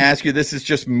have to ask you, this is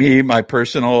just me, my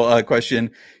personal question.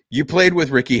 You played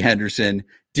with Ricky Henderson.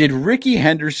 Did Ricky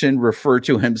Henderson refer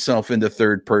to himself in the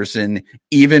third person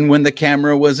even when the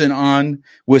camera wasn't on?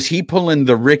 Was he pulling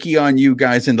the Ricky on you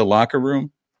guys in the locker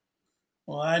room?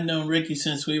 Well, I've known Ricky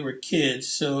since we were kids,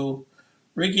 so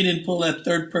Ricky didn't pull that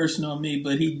third person on me,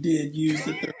 but he did use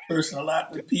the third person a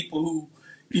lot with people who,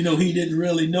 he didn't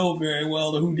really know very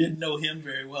well or who didn't know him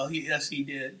very well. Yes, he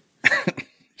did.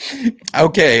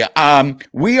 Okay.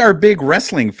 We are big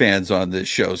wrestling fans on this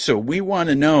show, so we want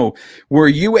to know, were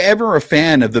you ever a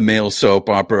fan of the male soap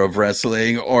opera of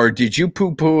wrestling, or did you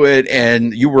poo-poo it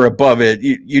and you were above it?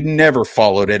 You never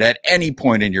followed it at any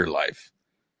point in your life?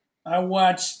 I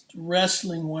watched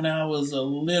wrestling when I was a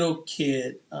little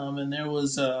kid, and there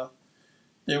was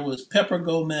Pepper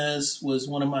Gomez was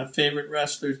one of my favorite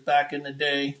wrestlers back in the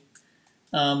day.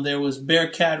 There was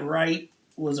Bearcat Wright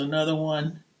was another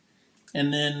one,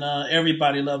 and then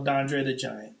everybody loved Andre the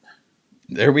Giant.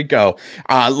 There we go.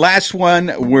 Last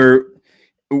one.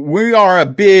 We are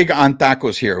big on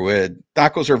tacos here.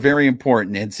 Tacos are very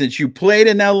important, and since you played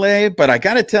in LA, but I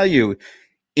got to tell you,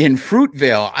 in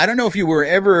Fruitvale, I don't know if you were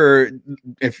ever,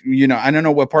 I don't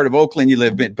know what part of Oakland you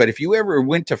live in, but if you ever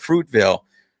went to Fruitvale,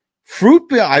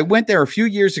 I went there a few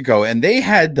years ago and they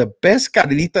had the best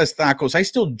carnitas tacos. I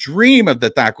still dream of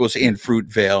the tacos in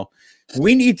Fruitvale.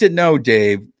 We need to know,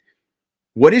 Dave,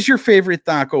 what is your favorite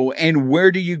taco and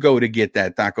where do you go to get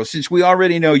that taco? Since we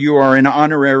already know you are an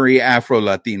honorary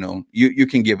Afro-Latino, you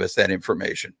can give us that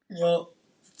information. Well,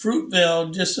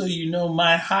 Fruitvale, just so you know,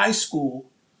 my high school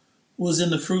was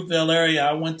in the Fruitvale area.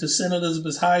 I went to St.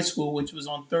 Elizabeth's High School, which was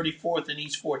on 34th and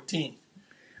East 14th.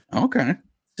 Okay.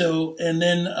 So, and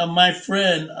then my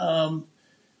friend,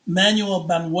 Manuel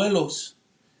Banuelos,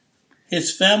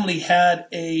 his family had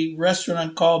a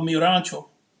restaurant called Mi Rancho.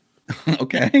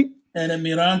 Okay. And in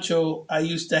Mi Rancho, I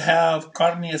used to have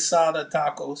carne asada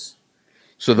tacos.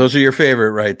 So those are your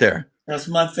favorite right there. That's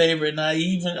my favorite.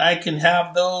 And I can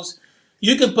have those.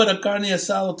 You can put a carne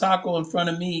asada taco in front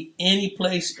of me any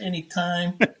place,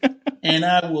 anytime, and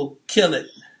I will kill it.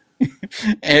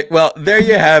 Well, there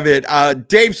you have it.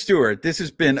 Dave Stewart, this has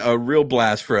been a real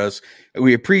blast for us.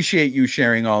 We appreciate you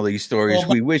sharing all these stories. Well,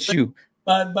 We wish you.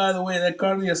 by the way, that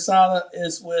carne asada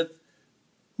is with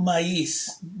maíz,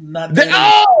 not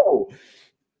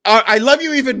I love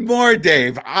you even more,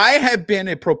 Dave. I have been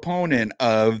a proponent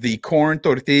of the corn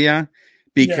tortilla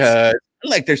Yes. because,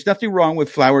 like, there's nothing wrong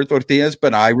with flour tortillas,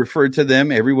 but I refer to them,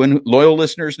 loyal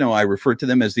listeners know I refer to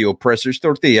them as the oppressor's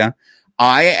tortilla.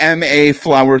 I am a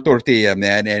flour tortilla,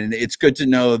 man, and it's good to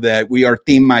know that we are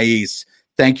Team Maíz.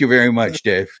 Thank you very much,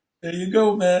 Dave. There you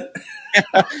go, man.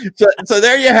 So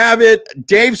there you have it,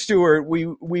 Dave Stewart. We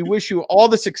wish you all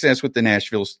the success with the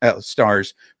Nashville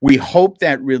Stars. We hope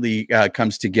that really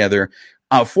comes together.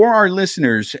 For our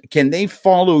listeners, can they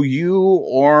follow you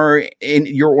or in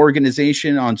your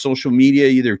organization on social media,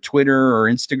 either Twitter or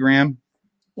Instagram?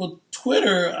 Well,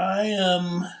 Twitter, I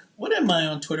am. What am I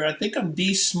on Twitter? I think I'm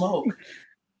D Smoke.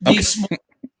 D Okay. Smoke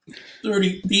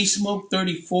 30. D Smoke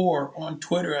 34 on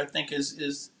Twitter. I think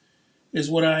is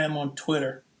what I am on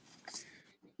Twitter.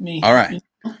 All right.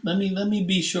 Let me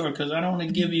be sure because I don't want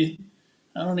to give you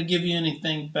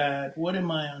anything bad. What am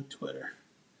I on Twitter?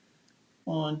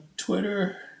 On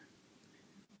Twitter,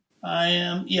 I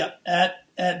am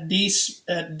at D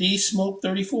Smoke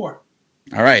 34.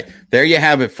 All right. There you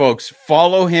have it, folks.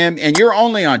 Follow him. And you're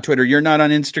only on Twitter. You're not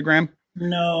on Instagram?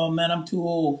 No, man, I'm too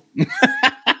old.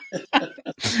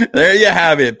 There you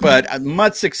have it. But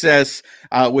much success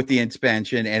with the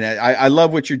expansion. And I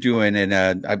love what you're doing. And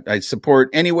I support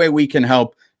any way we can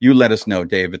help. You let us know,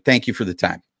 David. Thank you for the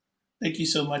time. Thank you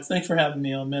so much. Thanks for having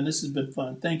me on, man. This has been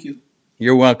fun. Thank you.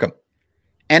 You're welcome.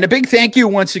 And a big thank you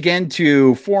once again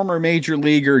to former Major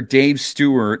Leaguer Dave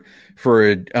Stewart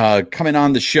for coming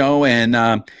on the show. And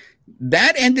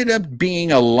that ended up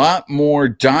being a lot more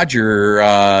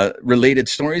Dodger related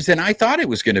stories than I thought it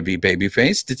was going to be,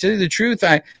 Babyface. To tell you the truth,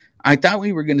 I thought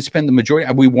we were going to spend the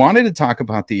majority. We wanted to talk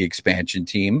about the expansion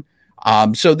team.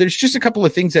 So there's just a couple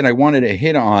of things that I wanted to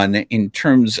hit on in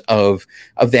terms of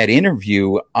that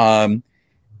interview. What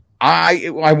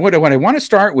I want to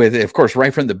start with, of course,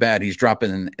 right from the bat, he's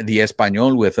dropping the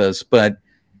Español with us, but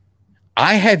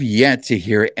I have yet to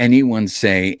hear anyone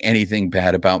say anything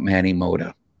bad about Manny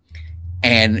Mota.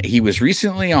 And he was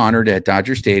recently honored at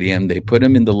Dodger Stadium. They put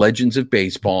him in the Legends of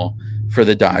Baseball for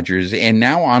the Dodgers. And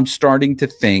now I'm starting to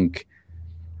think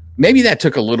maybe that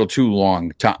took a little too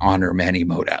long to honor Manny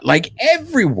Mota. Like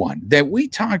everyone that we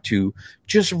talk to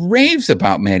just raves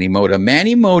about Manny Mota.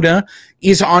 Manny Mota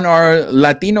is on our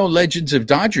Latino Legends of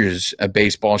Dodgers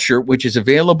baseball shirt, which is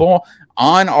available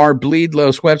on our Bleed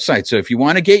Los website. So if you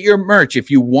want to get your merch,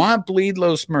 if you want Bleed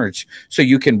Los merch so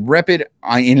you can rep it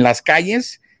in Las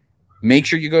Calles, make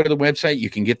sure you go to the website. You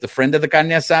can get the Friend of the Carne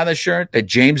Asada shirt that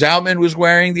James Outman was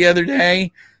wearing the other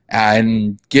day.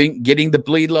 And getting the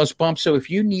Bleed Los bump. So if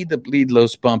you need the Bleed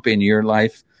Los bump in your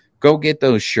life, go get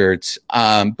those shirts.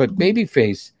 But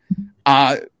Babyface,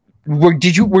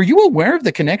 were you aware of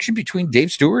the connection between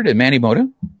Dave Stewart and Manny Mota?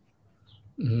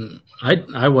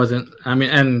 I wasn't. I mean,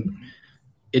 and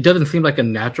it doesn't seem like a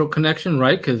natural connection,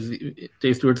 right? Because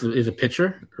Dave Stewart is a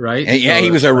pitcher, right? And yeah, so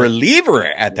he was a reliever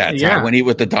at that time when he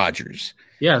was with the Dodgers.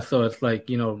 Yeah, so it's like,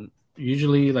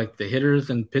 usually like the hitters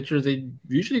and pitchers, they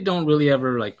usually don't really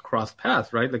ever like cross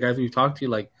paths, right? The guys we've talked to,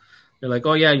 like, they're like,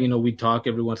 oh yeah, we talk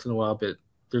every once in a while, but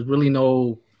there's really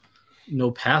no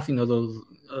passing of those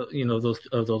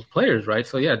those players, right?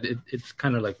 So yeah, it's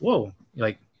kind of like, whoa,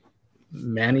 like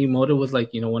Manny Mota was like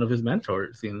one of his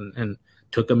mentors and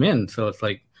took him in. So it's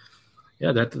like,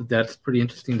 yeah, that's pretty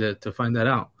interesting to find that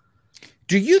out.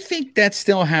 Do you think that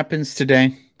still happens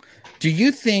today? Do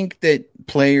you think that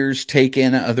players take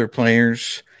in other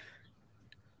players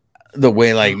the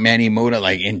way like Manny Mota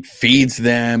and feeds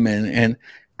them? And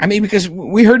I mean, because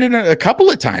we heard it a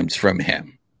couple of times from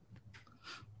him.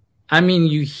 I mean,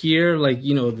 you hear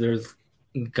there's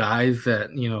guys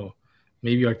that,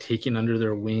 maybe are taken under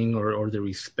their wing or they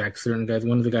respect certain guys.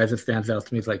 One of the guys that stands out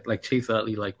to me is like Chase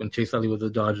Utley. Like when Chase Utley was the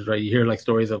Dodgers, right? You hear like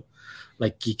stories of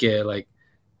like Kike, like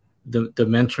the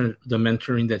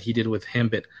mentoring that he did with him.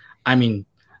 But I mean,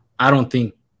 I don't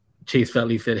think Chase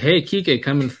Utley said, "Hey, Kike,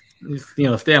 come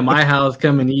and stay at my house,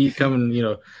 come and eat, come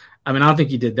and I mean, I don't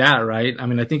think he did that, right? I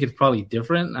mean, I think it's probably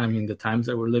different. I mean, the times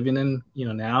that we're living in,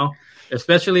 now,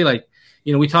 especially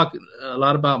we talk a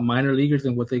lot about minor leaguers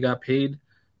and what they got paid.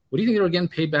 What do you think they were getting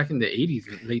paid back in the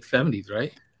 80s, late 70s,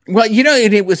 right? Well,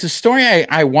 it was a story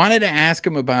I wanted to ask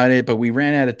him about it, but we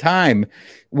ran out of time.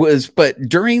 But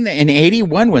during in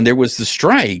 '81 when there was the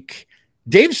strike,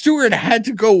 Dave Stewart had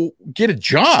to go get a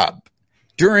job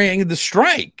during the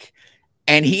strike,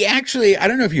 and he actually, I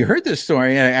don't know if you heard this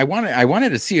story. I wanted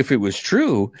to see if it was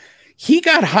true. He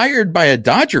got hired by a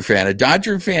Dodger fan. A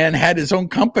Dodger fan had his own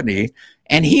company,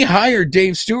 and he hired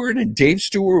Dave Stewart, and Dave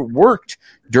Stewart worked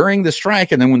during the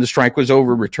strike, and then when the strike was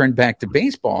over, returned back to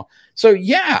baseball. So,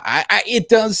 yeah, it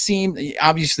does seem,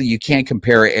 obviously you can't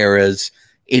compare eras,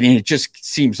 and it just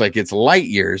seems like it's light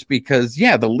years because,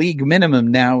 yeah, the league minimum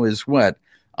now is what,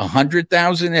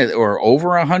 100,000 or over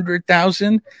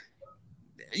 100,000?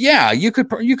 Yeah, you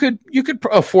could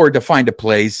afford to find a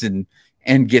place and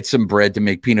get some bread to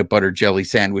make peanut butter jelly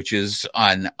sandwiches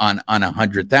on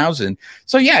 100,000.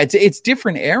 So yeah, it's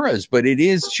different eras, but it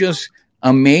is just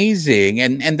amazing.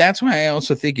 And that's why I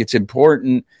also think it's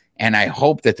important. And I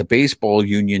hope that the baseball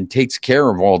union takes care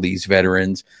of all these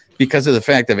veterans because of the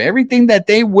fact of everything that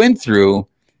they went through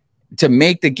to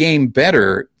make the game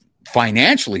better,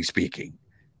 financially speaking,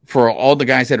 for all the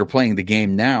guys that are playing the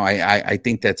game now. I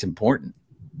think that's important.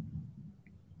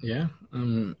 Yeah.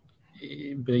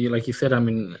 But like you said, I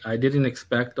mean, I didn't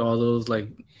expect all those like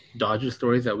Dodger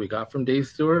stories that we got from Dave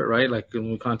Stewart, right? Like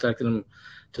when we contacted him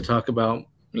to talk about,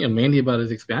 mainly about his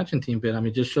expansion team, but I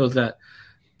mean, it just shows that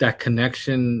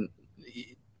connection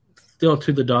still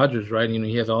to the Dodgers, right?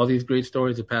 He has all these great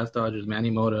stories of past Dodgers, Manny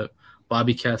Mota,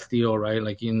 Bobby Castillo, right?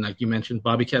 Like you mentioned,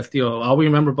 Bobby Castillo. All we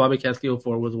remember Bobby Castillo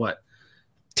for was what?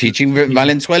 Teaching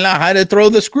Valenzuela how to throw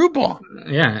the screwball.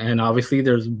 Yeah, and obviously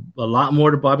there's a lot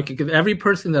more to Bobby because every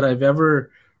person that I've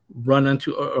ever run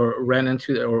into or ran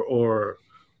into or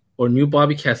knew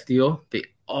Bobby Castillo, they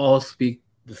all speak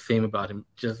the same about him,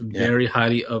 just very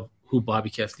highly of who Bobby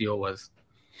Castillo was.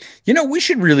 We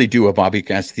should really do a Bobby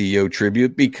Castillo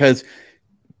tribute because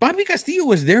Bobby Castillo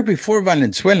was there before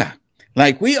Valenzuela.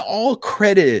 Like we all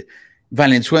credit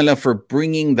Valenzuela for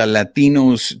bringing the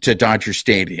Latinos to Dodger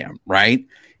Stadium, right?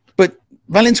 But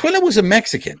Valenzuela was a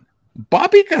Mexican.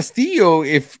 Bobby Castillo,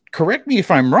 correct me if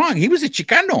I'm wrong, he was a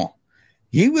Chicano.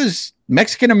 He was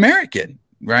Mexican-American,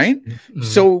 right? Mm-hmm.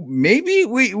 So maybe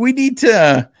we need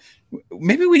to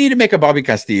make a Bobby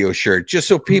Castillo shirt just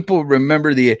so people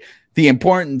remember the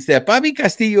importance that Bobby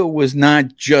Castillo was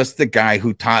not just the guy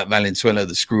who taught Valenzuela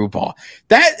the screwball.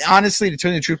 That, honestly, to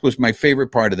tell you the truth, was my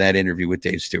favorite part of that interview with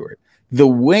Dave Stewart. The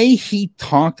way he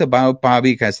talked about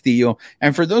Bobby Castillo.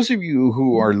 And for those of you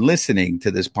who are listening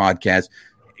to this podcast,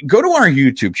 go to our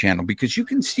YouTube channel because you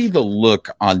can see the look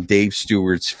on Dave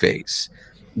Stewart's face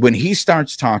when he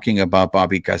starts talking about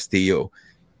Bobby Castillo.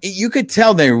 You could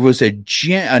tell there was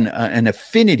an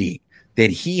affinity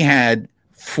that he had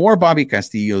for Bobby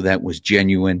Castillo that was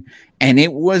genuine, and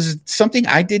it was something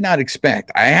I did not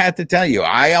expect. I had to tell you,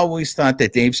 I always thought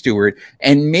that Dave Stewart,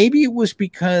 and maybe it was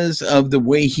because of the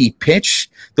way he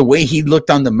pitched, the way he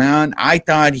looked on the mound, I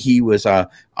thought he was a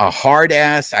hard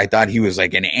ass. I thought he was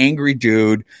like an angry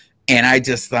dude, and I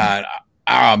just thought,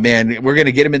 oh man, we're going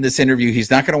to get him in this interview. He's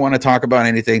not going to want to talk about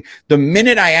anything. The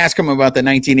minute I ask him about the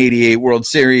 1988 World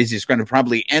Series, he's going to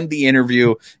probably end the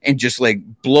interview and just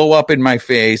like blow up in my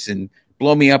face and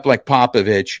blow me up like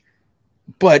Popovich.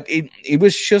 But it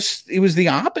was the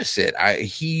opposite.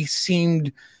 He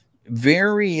seemed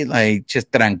very like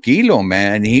just tranquilo,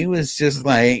 man. He was just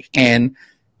like, and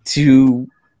to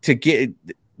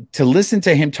listen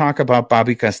to him talk about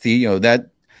Bobby Castillo, that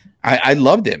I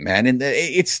loved it, man. And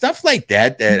it's stuff like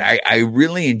that I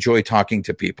really enjoy talking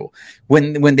to people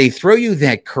when they throw you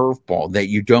that curveball that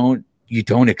you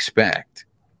don't expect.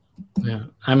 Yeah.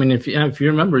 I mean, if you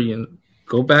remember,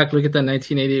 go back, look at that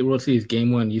 1988 World Series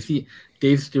Game 1. You see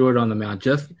Dave Stewart on the mound,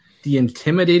 just the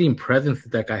intimidating presence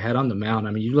that guy had on the mound.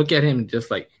 I mean, you look at him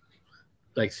just like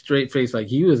straight face, like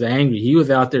he was angry. He was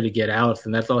out there to get outs,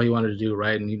 and that's all he wanted to do,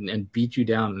 right? And beat you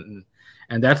down,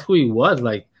 and that's who he was.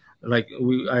 I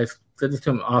said this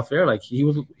to him off air. Like he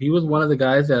was one of the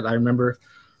guys that I remember.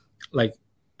 Like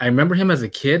I remember him as a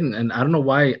kid, and I don't know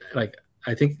why. Like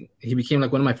I think he became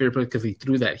like one of my favorite players because he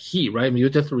threw that heat, right? I mean, he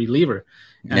was just a reliever,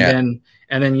 and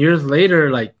then years later,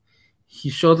 like he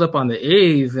shows up on the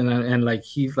A's, and like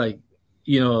he's like,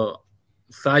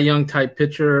 Cy Young type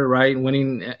pitcher, right?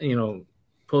 Winning,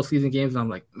 postseason games. And I'm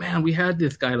like, man, we had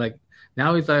this guy. Like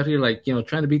now he's out here, like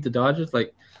trying to beat the Dodgers.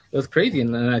 Like it was crazy.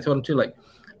 And I told him too, like,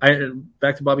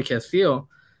 back to Bobby Castillo,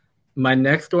 my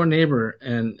next door neighbor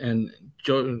and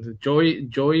Joey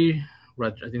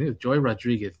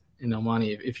Rodriguez in El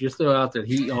Monte. If you're still out there,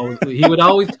 he would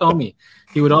always tell me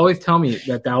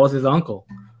that was his uncle,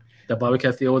 that Bobby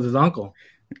Castillo was his uncle.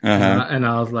 Uh-huh. And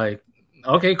I was like,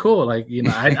 okay, cool. Like, you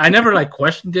know, I never like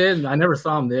questioned it. I never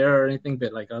saw him there or anything,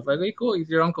 but like I was like, hey, cool, he's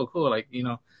your uncle, cool. Like, you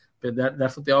know, but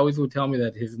that's what they always would tell me,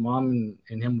 that his mom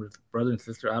and him were brother and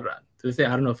sister. To this day, I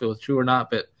don't know if it was true or not,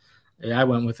 but yeah, I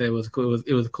went with it. It was cool.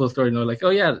 It was a cool story. You know, like, oh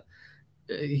yeah,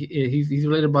 he's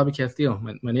related to Bobby Castillo,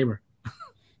 my neighbor.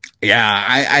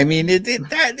 Yeah, I mean,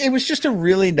 it was just a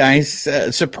really nice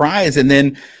surprise. And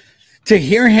then to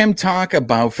hear him talk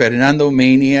about Fernando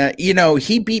Mania, you know,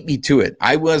 he beat me to it.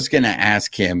 I was going to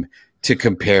ask him to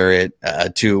compare it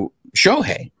to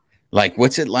Shohei. Like,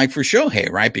 what's it like for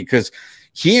Shohei, right? Because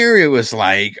here it was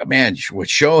like, man, what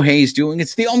Shohei's doing,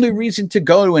 it's the only reason to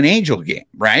go to an Angel game,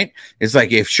 right? It's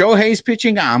like, if Shohei's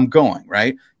pitching, I'm going,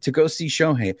 right? To go see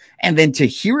Shohei. And then to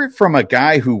hear it from a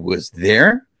guy who was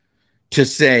there, to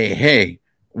say, hey,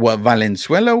 what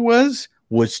Valenzuela was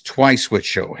twice what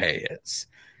Shohei is.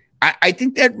 I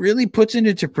think that really puts it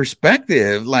into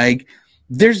perspective. Like,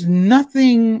 there's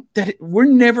nothing that we're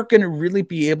never going to really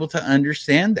be able to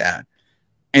understand that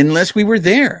unless we were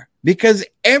there, because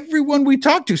everyone we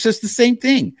talk to says the same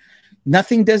thing.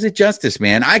 Nothing does it justice,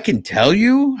 man. I can tell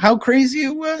you how crazy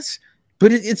it was,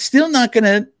 but it's still not going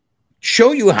to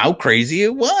show you how crazy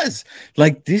it was.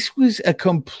 Like, this was a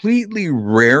completely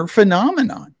rare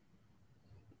phenomenon.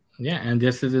 Yeah, and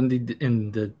this is in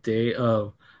the day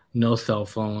of no cell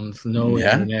phones, no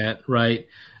internet, right?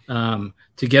 To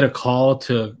get a call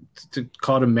to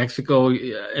call to Mexico,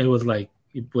 it was like,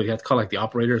 you had to call like the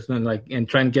operators and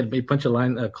try and get a punch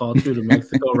a call through to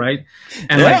Mexico, right?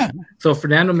 And like, so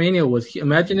Fernando Mania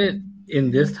imagine it in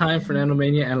this time, Fernando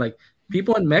Mania, and like,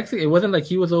 people in Mexico, it wasn't like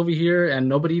he was over here and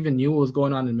nobody even knew what was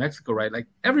going on in Mexico, right? Like,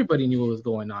 everybody knew what was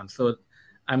going on. So,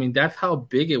 I mean, that's how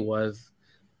big it was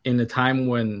in a time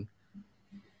when,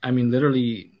 I mean,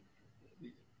 literally,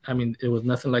 I mean, it was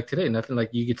nothing like today. Nothing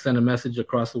like you could send a message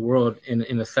across the world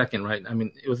in a second, right? I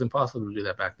mean, it was impossible to do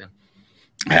that back then.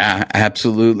 Yeah,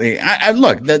 absolutely. I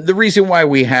look, the reason why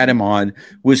we had him on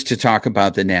was to talk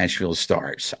about the Nashville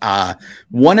Stars.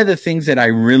 One of the things that I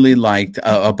really liked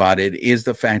about it is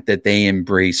the fact that they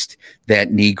embraced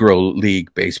that Negro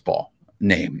League Baseball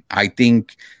name. I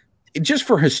think just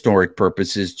for historic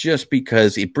purposes, just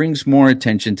because it brings more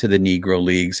attention to the Negro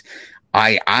Leagues.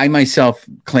 I myself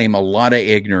claim a lot of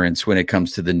ignorance when it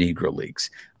comes to the Negro Leagues.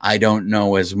 I don't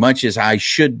know as much as I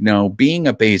should know, being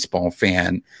a baseball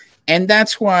fan. And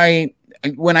that's why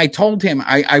when I told him,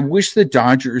 I wish the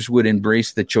Dodgers would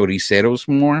embrace the Choriceros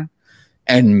more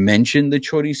and mention the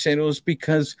Choriceros,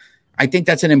 because I think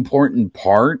that's an important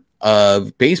part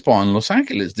of baseball in Los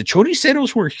Angeles. The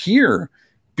Choriceros were here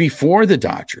before the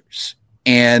Dodgers.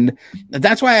 And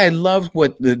that's why I love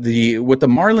what the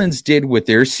Marlins did with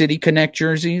their City Connect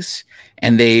jerseys.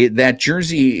 And that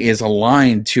jersey is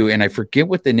aligned to, and I forget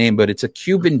what the name, but it's a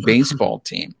Cuban baseball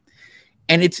team.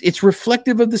 And it's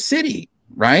reflective of the city,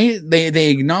 right?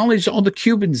 They acknowledge all the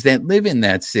Cubans that live in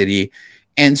that city.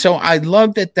 And so I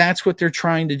love that that's what they're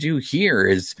trying to do here,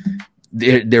 is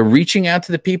they're reaching out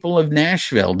to the people of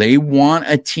Nashville. They want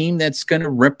a team that's going to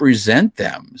represent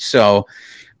them. So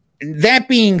that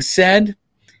being said,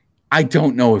 I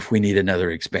don't know if we need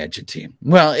another expansion team.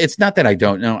 Well, it's not that I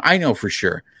don't know. I know for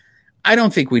sure. I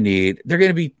don't think we need. There are going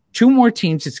to be 2 more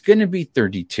teams. It's going to be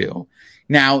 32.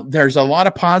 Now, there's a lot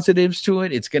of positives to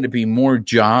it. It's going to be more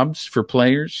jobs for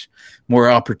players, more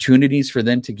opportunities for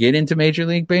them to get into Major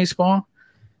League Baseball.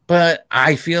 But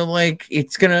I feel like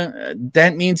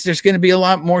that means there's going to be a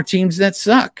lot more teams that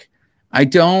suck. I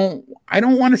don't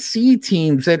want to see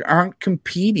teams that aren't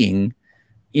competing,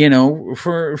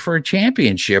 for a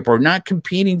championship or not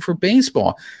competing for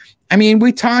baseball. I mean,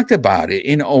 we talked about it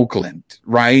in Oakland,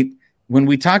 right? When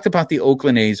we talked about the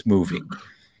Oakland A's moving.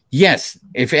 Yes,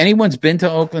 if anyone's been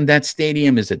to Oakland, that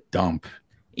stadium is a dump.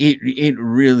 It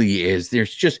really is.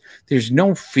 There's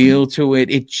no feel to it.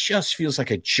 It just feels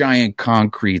like a giant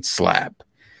concrete slab.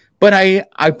 But I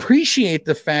appreciate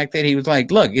the fact that he was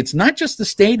like, look, it's not just the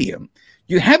stadium.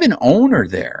 You have an owner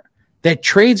there that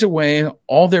trades away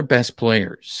all their best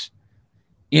players.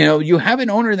 You have an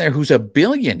owner there who's a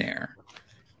billionaire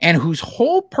and whose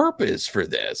whole purpose for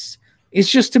this is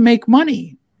just to make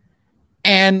money.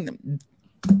 And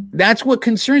that's what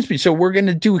concerns me. So we're going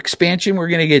to do expansion. We're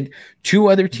going to get 2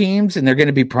 other teams, and they're going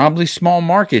to be probably small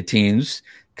market teams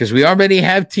because we already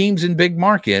have teams in big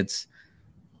markets.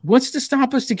 What's to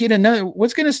stop us to get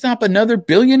what's going to stop another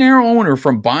billionaire owner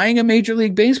from buying a Major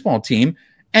League Baseball team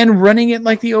and running it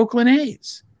like the Oakland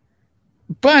A's?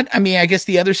 But I mean, I guess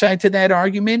the other side to that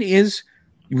argument is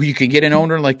you can get an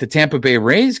owner like the Tampa Bay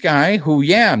Rays guy who,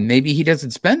 maybe he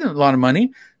doesn't spend a lot of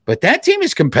money, but that team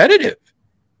is competitive.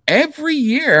 Every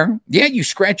year, you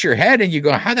scratch your head and you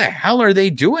go, how the hell are they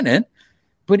doing it?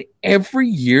 But every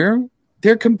year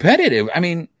they're competitive. I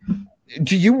mean,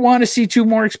 do you want to see 2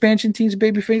 more expansion teams,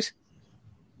 babyface?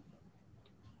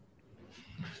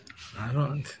 I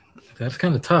don't. That's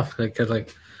kind of tough.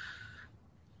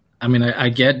 I mean, I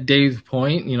get Dave's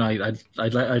point. You know,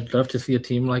 I'd love to see a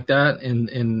team like that in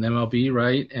MLB,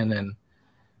 right? And then,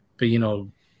 but you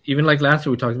know, even like last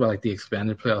year we talked about like the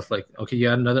expanded playoffs. Like, okay, you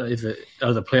had another.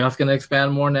 Are the playoffs going to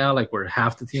expand more now? Like, where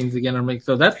half the teams again are making.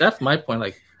 So that's my point.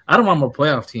 Like, I don't want more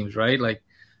playoff teams, right? Like,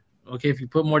 okay, if you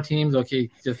put more teams, okay,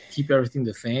 just keep everything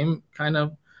the same, kind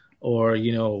of, or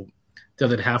you know.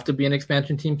 Does it have to be an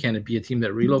expansion team? Can it be a team that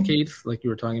relocates, like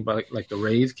you were talking about, like the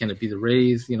Rays? Can it be the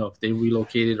Rays? You know, if they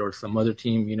relocated, or some other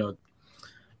team? You know,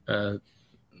 I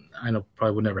know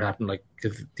probably would never happen, like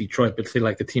because Detroit, but say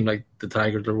like a team like the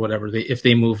Tigers or whatever, if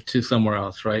they move to somewhere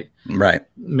else, right? Right.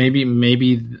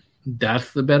 Maybe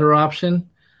that's the better option.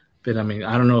 But I mean,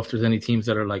 I don't know if there's any teams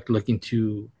that are like looking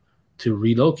to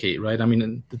relocate, right? I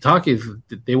mean, the talk is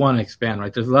they want to expand,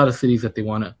 right? There's a lot of cities that they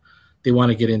want to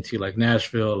get into, like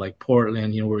Nashville, like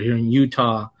Portland. You know, we're here in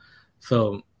Utah,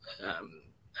 so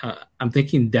I'm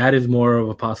thinking that is more of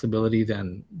a possibility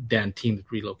than teams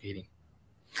relocating.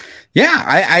 Yeah,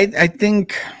 I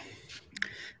think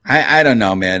I don't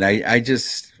know, man. I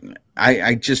just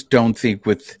don't think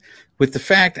with the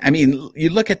fact. I mean, you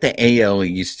look at the AL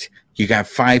East. You got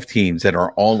 5 teams that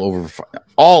are all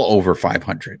over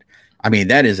 500. I mean,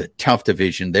 that is a tough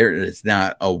division. There is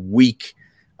not a weak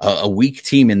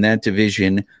team in that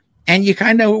division. And you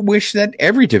kind of wish that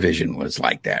every division was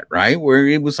like that, right? Where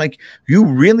it was like, you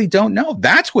really don't know.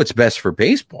 That's what's best for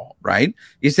baseball, right?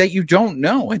 Is that you don't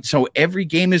know. And so every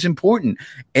game is important.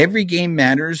 Every game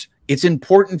matters. It's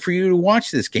important for you to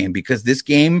watch this game because this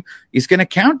game is going to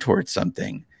count towards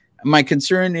something. My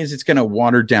concern is it's going to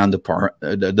water down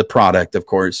the product, of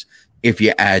course, if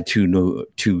you add two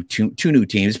new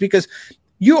teams, because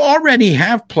you already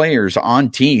have players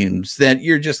on teams that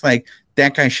you're just like,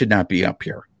 that guy should not be up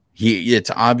here.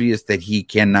 It's obvious that he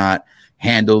cannot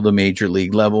handle the major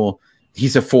league level.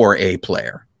 He's a 4A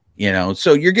player, you know,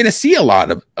 so you're going to see a lot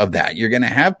of that. You're going to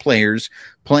have players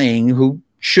playing who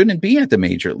shouldn't be at the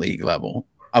major league level,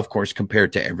 of course,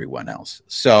 compared to everyone else.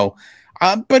 So,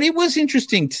 but it was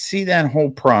interesting to see that whole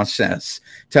process,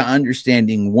 to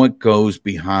understanding what goes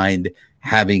behind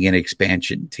having an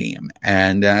expansion team.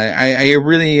 And I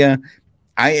really,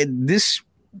 this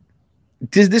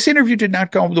interview did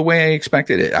not go the way I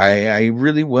expected it. I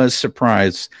really was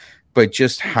surprised by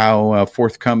just how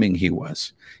forthcoming he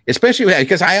was, especially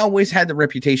because I always had the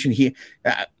reputation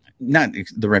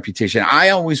I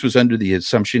always was under the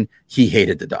assumption he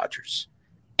hated the Dodgers.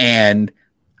 And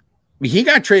he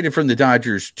got traded from the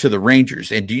Dodgers to the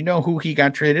Rangers. And do you know who he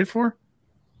got traded for?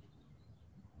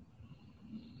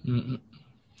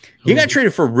 He got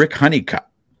traded for Rick Honeycutt.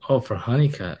 Oh, for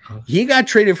Honeycutt. Okay. He got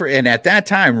traded for, and at that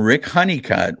time, Rick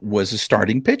Honeycutt was a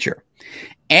starting pitcher.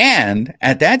 And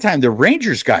at that time, the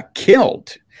Rangers got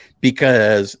killed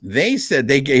because they said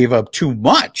they gave up too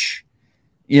much.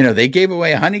 You know, they gave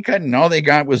away Honeycutt and all they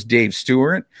got was Dave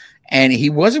Stewart. And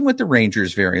he wasn't with the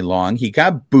Rangers very long. He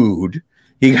got booed.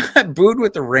 He got booed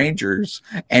with the Rangers,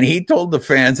 and he told the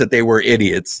fans that they were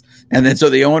idiots. And then so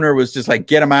the owner was just like,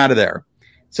 get him out of there.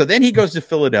 So then he goes to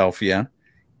Philadelphia,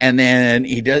 and then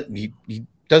he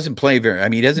doesn't play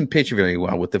he doesn't pitch very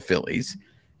well with the Phillies.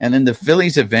 And then the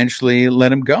Phillies eventually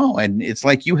let him go. And it's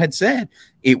like you had said,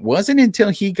 it wasn't until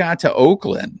he got to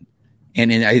Oakland,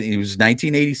 and it was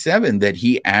 1987 that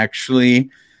he actually,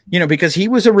 you know, because he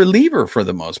was a reliever for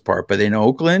the most part. But in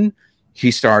Oakland,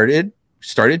 he started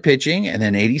pitching, and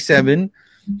then 87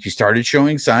 he started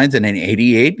showing signs, and then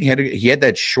 88 he had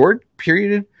that short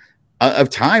period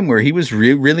of time where he was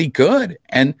really good,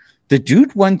 and the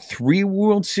dude won 3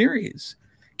 World Series.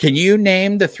 Can you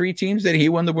name the 3 teams that he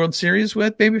won the World Series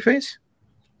with, babyface?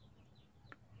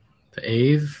 The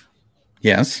A's.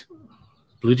 Yes.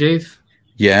 Blue Jays.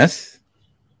 Yes.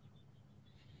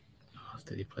 Who else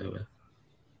did he play with?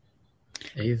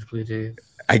 A's, Blue Jays.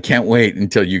 I can't wait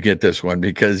until you get this one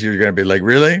because you're going to be like,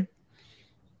 really?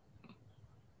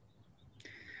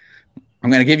 I'm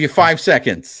going to give you 5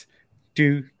 seconds.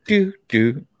 Do, do,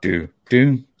 do, do,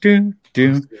 do, do, do,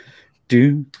 do, do,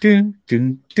 do, do,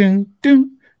 do.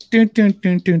 Who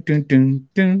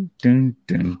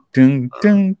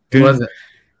was it?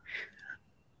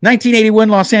 1981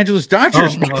 Los Angeles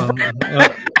Dodgers.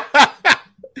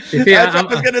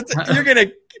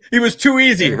 He was too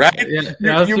easy, right?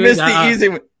 Yeah, you missed the easy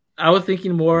one. I was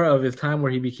thinking more of his time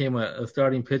where he became a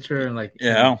starting pitcher and like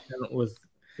was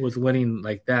winning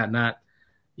like that, not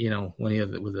when he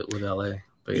was with LA.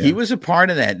 But yeah. He was a part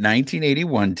of that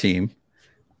 1981 team.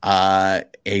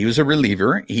 He was a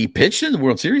reliever. He pitched in the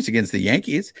World Series against the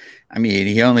Yankees. I mean,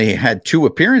 he only had 2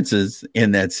 appearances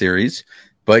in that series,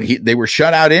 but they were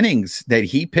shutout innings that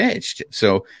he pitched.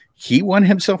 So he won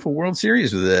himself a World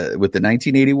Series with the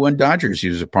 1981 Dodgers. He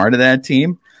was a part of that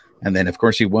team. And then, of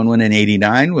course, he won one in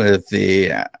 89 with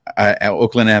the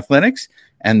Oakland Athletics.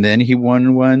 And then he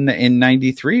won one in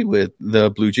 93 with the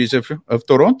Blue Jays of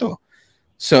Toronto.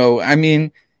 So, I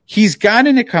mean, he's got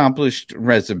an accomplished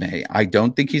resume. I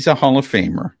don't think he's a Hall of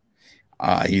Famer.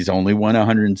 He's only won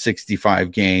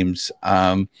 165 games.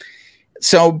 But,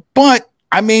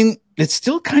 I mean, it's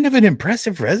still kind of an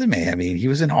impressive resume. I mean, he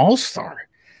was an all-star,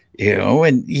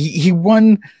 and he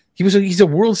won. He's a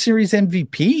World Series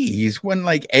MVP. He's won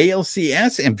like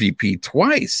ALCS MVP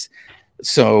twice.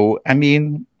 So, I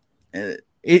mean,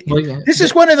 this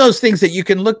is one of those things that you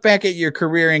can look back at your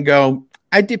career and go,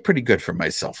 I did pretty good for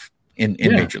myself in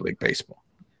Major League Baseball.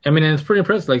 I mean, and it's pretty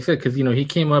impressive, like I said, because, he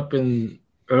came up in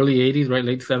early 80s, right?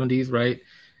 Late 70s, right?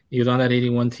 He was on that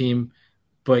 81 team.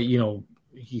 But,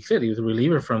 he said he was a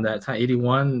reliever from that time,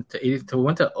 81 to 80, to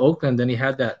went to Oakland. Then he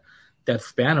had that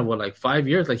span of 5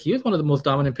 years. Like, he was one of the most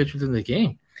dominant pitchers in the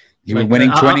game. He was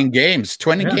winning 20 games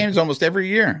almost every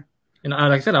year. And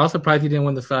like I said, I was surprised he didn't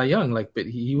win the Cy Young. But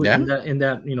he was in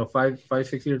that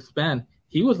 5-6 year span.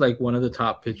 He was like one of the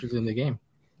top pitchers in the game.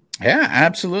 Yeah,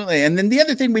 absolutely. And then the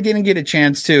other thing we didn't get a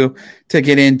chance to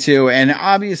get into, and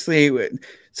obviously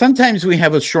sometimes we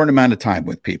have a short amount of time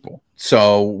with people,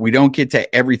 so we don't get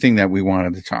to everything that we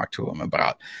wanted to talk to him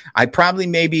about. I probably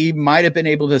might have been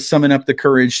able to summon up the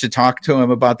courage to talk to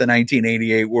him about the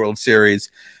 1988 World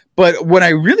Series. But what I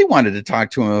really wanted to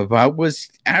talk to him about was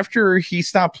after he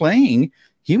stopped playing,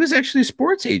 he was actually a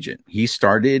sports agent. He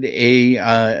started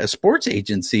a sports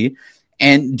agency.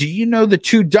 And do you know the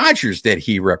 2 Dodgers that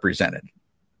he represented?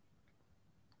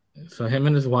 So him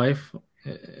and his wife,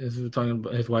 as we're talking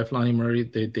about, his wife Lonnie Murray,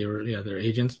 they were they're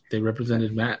agents. They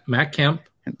represented Matt Kemp.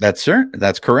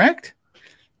 That's correct.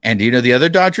 And do you know the other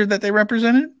Dodger that they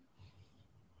represented?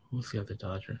 Who's the other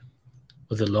Dodger?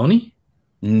 Was it Loney?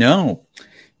 No.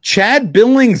 Chad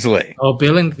Billingsley. Oh,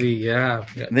 Billingsley, yeah.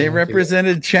 They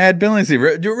represented Chad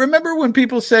Billingsley. Do you remember when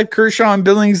people said Kershaw and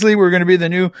Billingsley were going to be the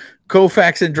new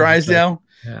Koufax and Drysdale?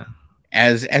 Yeah.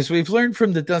 As we've learned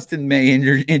from the Dustin May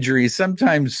injury,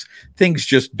 sometimes things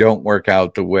just don't work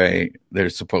out the way they're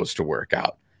supposed to work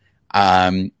out.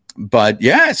 But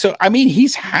yeah, so I mean,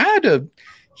 he's had a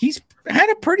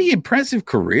pretty impressive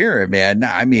career, man.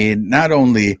 I mean, not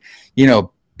only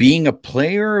being a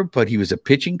player, but he was a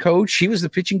pitching coach. He was the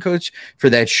pitching coach for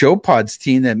that Show Pods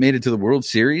team that made it to the World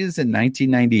Series in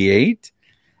 1998.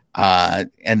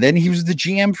 And then he was the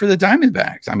GM for the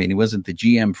Diamondbacks. I mean, he wasn't the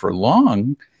GM for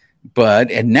long,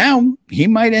 and now he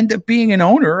might end up being an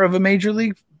owner of a Major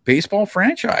League Baseball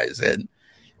franchise. And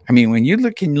I mean, when you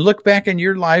look back in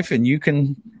your life and you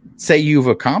can say you've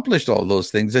accomplished all those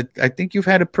things, I think you've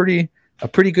had a pretty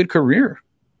good career.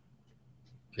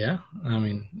 Yeah, I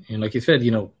mean, like you said,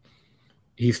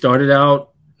 he started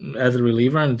out as a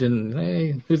reliever and didn't.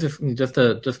 Hey, who's this?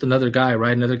 Just another guy,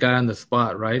 right? Another guy on the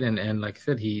spot, right? And like I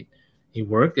said, he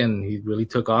worked and he really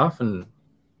took off and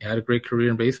had a great career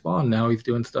in baseball. And now he's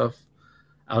doing stuff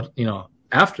out,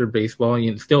 after baseball,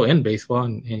 still in baseball,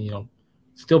 and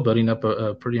still building up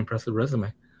a pretty impressive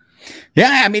resume.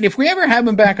 Yeah, I mean, if we ever have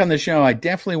him back on the show, I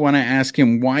definitely want to ask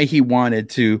him why he wanted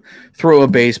to throw a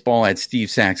baseball at Steve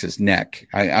Sax's neck.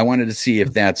 I wanted to see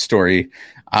if that story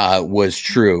was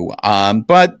true.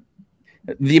 But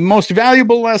the most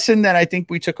valuable lesson that I think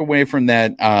we took away from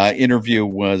that interview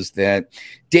was that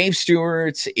Dave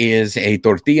Stewart is a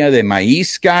tortilla de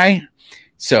maíz guy.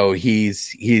 So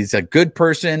he's a good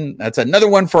person. That's another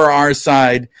one for our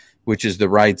side, which is the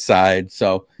right side.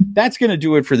 So that's going to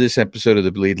do it for this episode of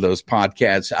the Bleed Lows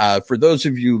podcast. For those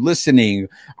of you listening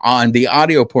on the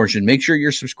audio portion, make sure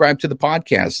you're subscribed to the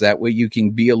podcast. That way you can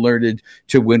be alerted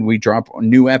to when we drop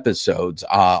new episodes.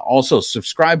 Also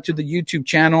subscribe to the YouTube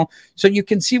channel so you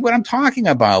can see what I'm talking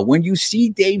about. When you see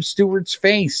Dave Stewart's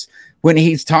face, when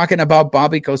he's talking about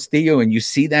Bobby Castillo and you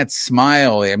see that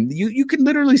smile, and you can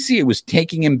literally see it was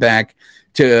taking him back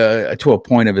to a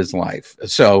point of his life.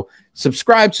 So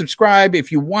subscribe.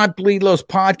 If you want Bleed Lows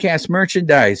podcast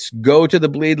merchandise, go to the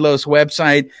Bleed Lows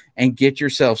website and get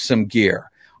yourself some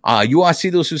gear. Yo ha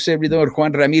sido su servidor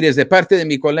Juan Ramírez de parte de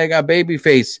mi colega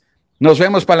Babyface. Nos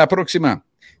vemos para la próxima.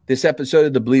 This episode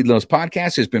of the Bleed Lows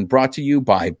podcast has been brought to you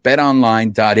by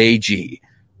betonline.ag,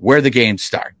 where the game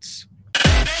starts.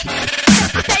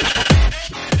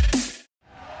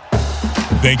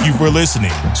 Thank you for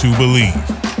listening to Believe.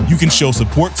 You can show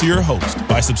support to your host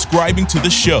by subscribing to the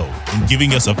show and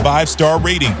giving us a 5-star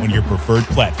rating on your preferred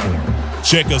platform.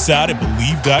 Check us out at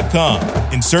Believe.com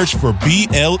and search for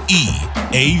BLEAV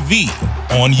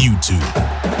on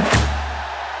YouTube.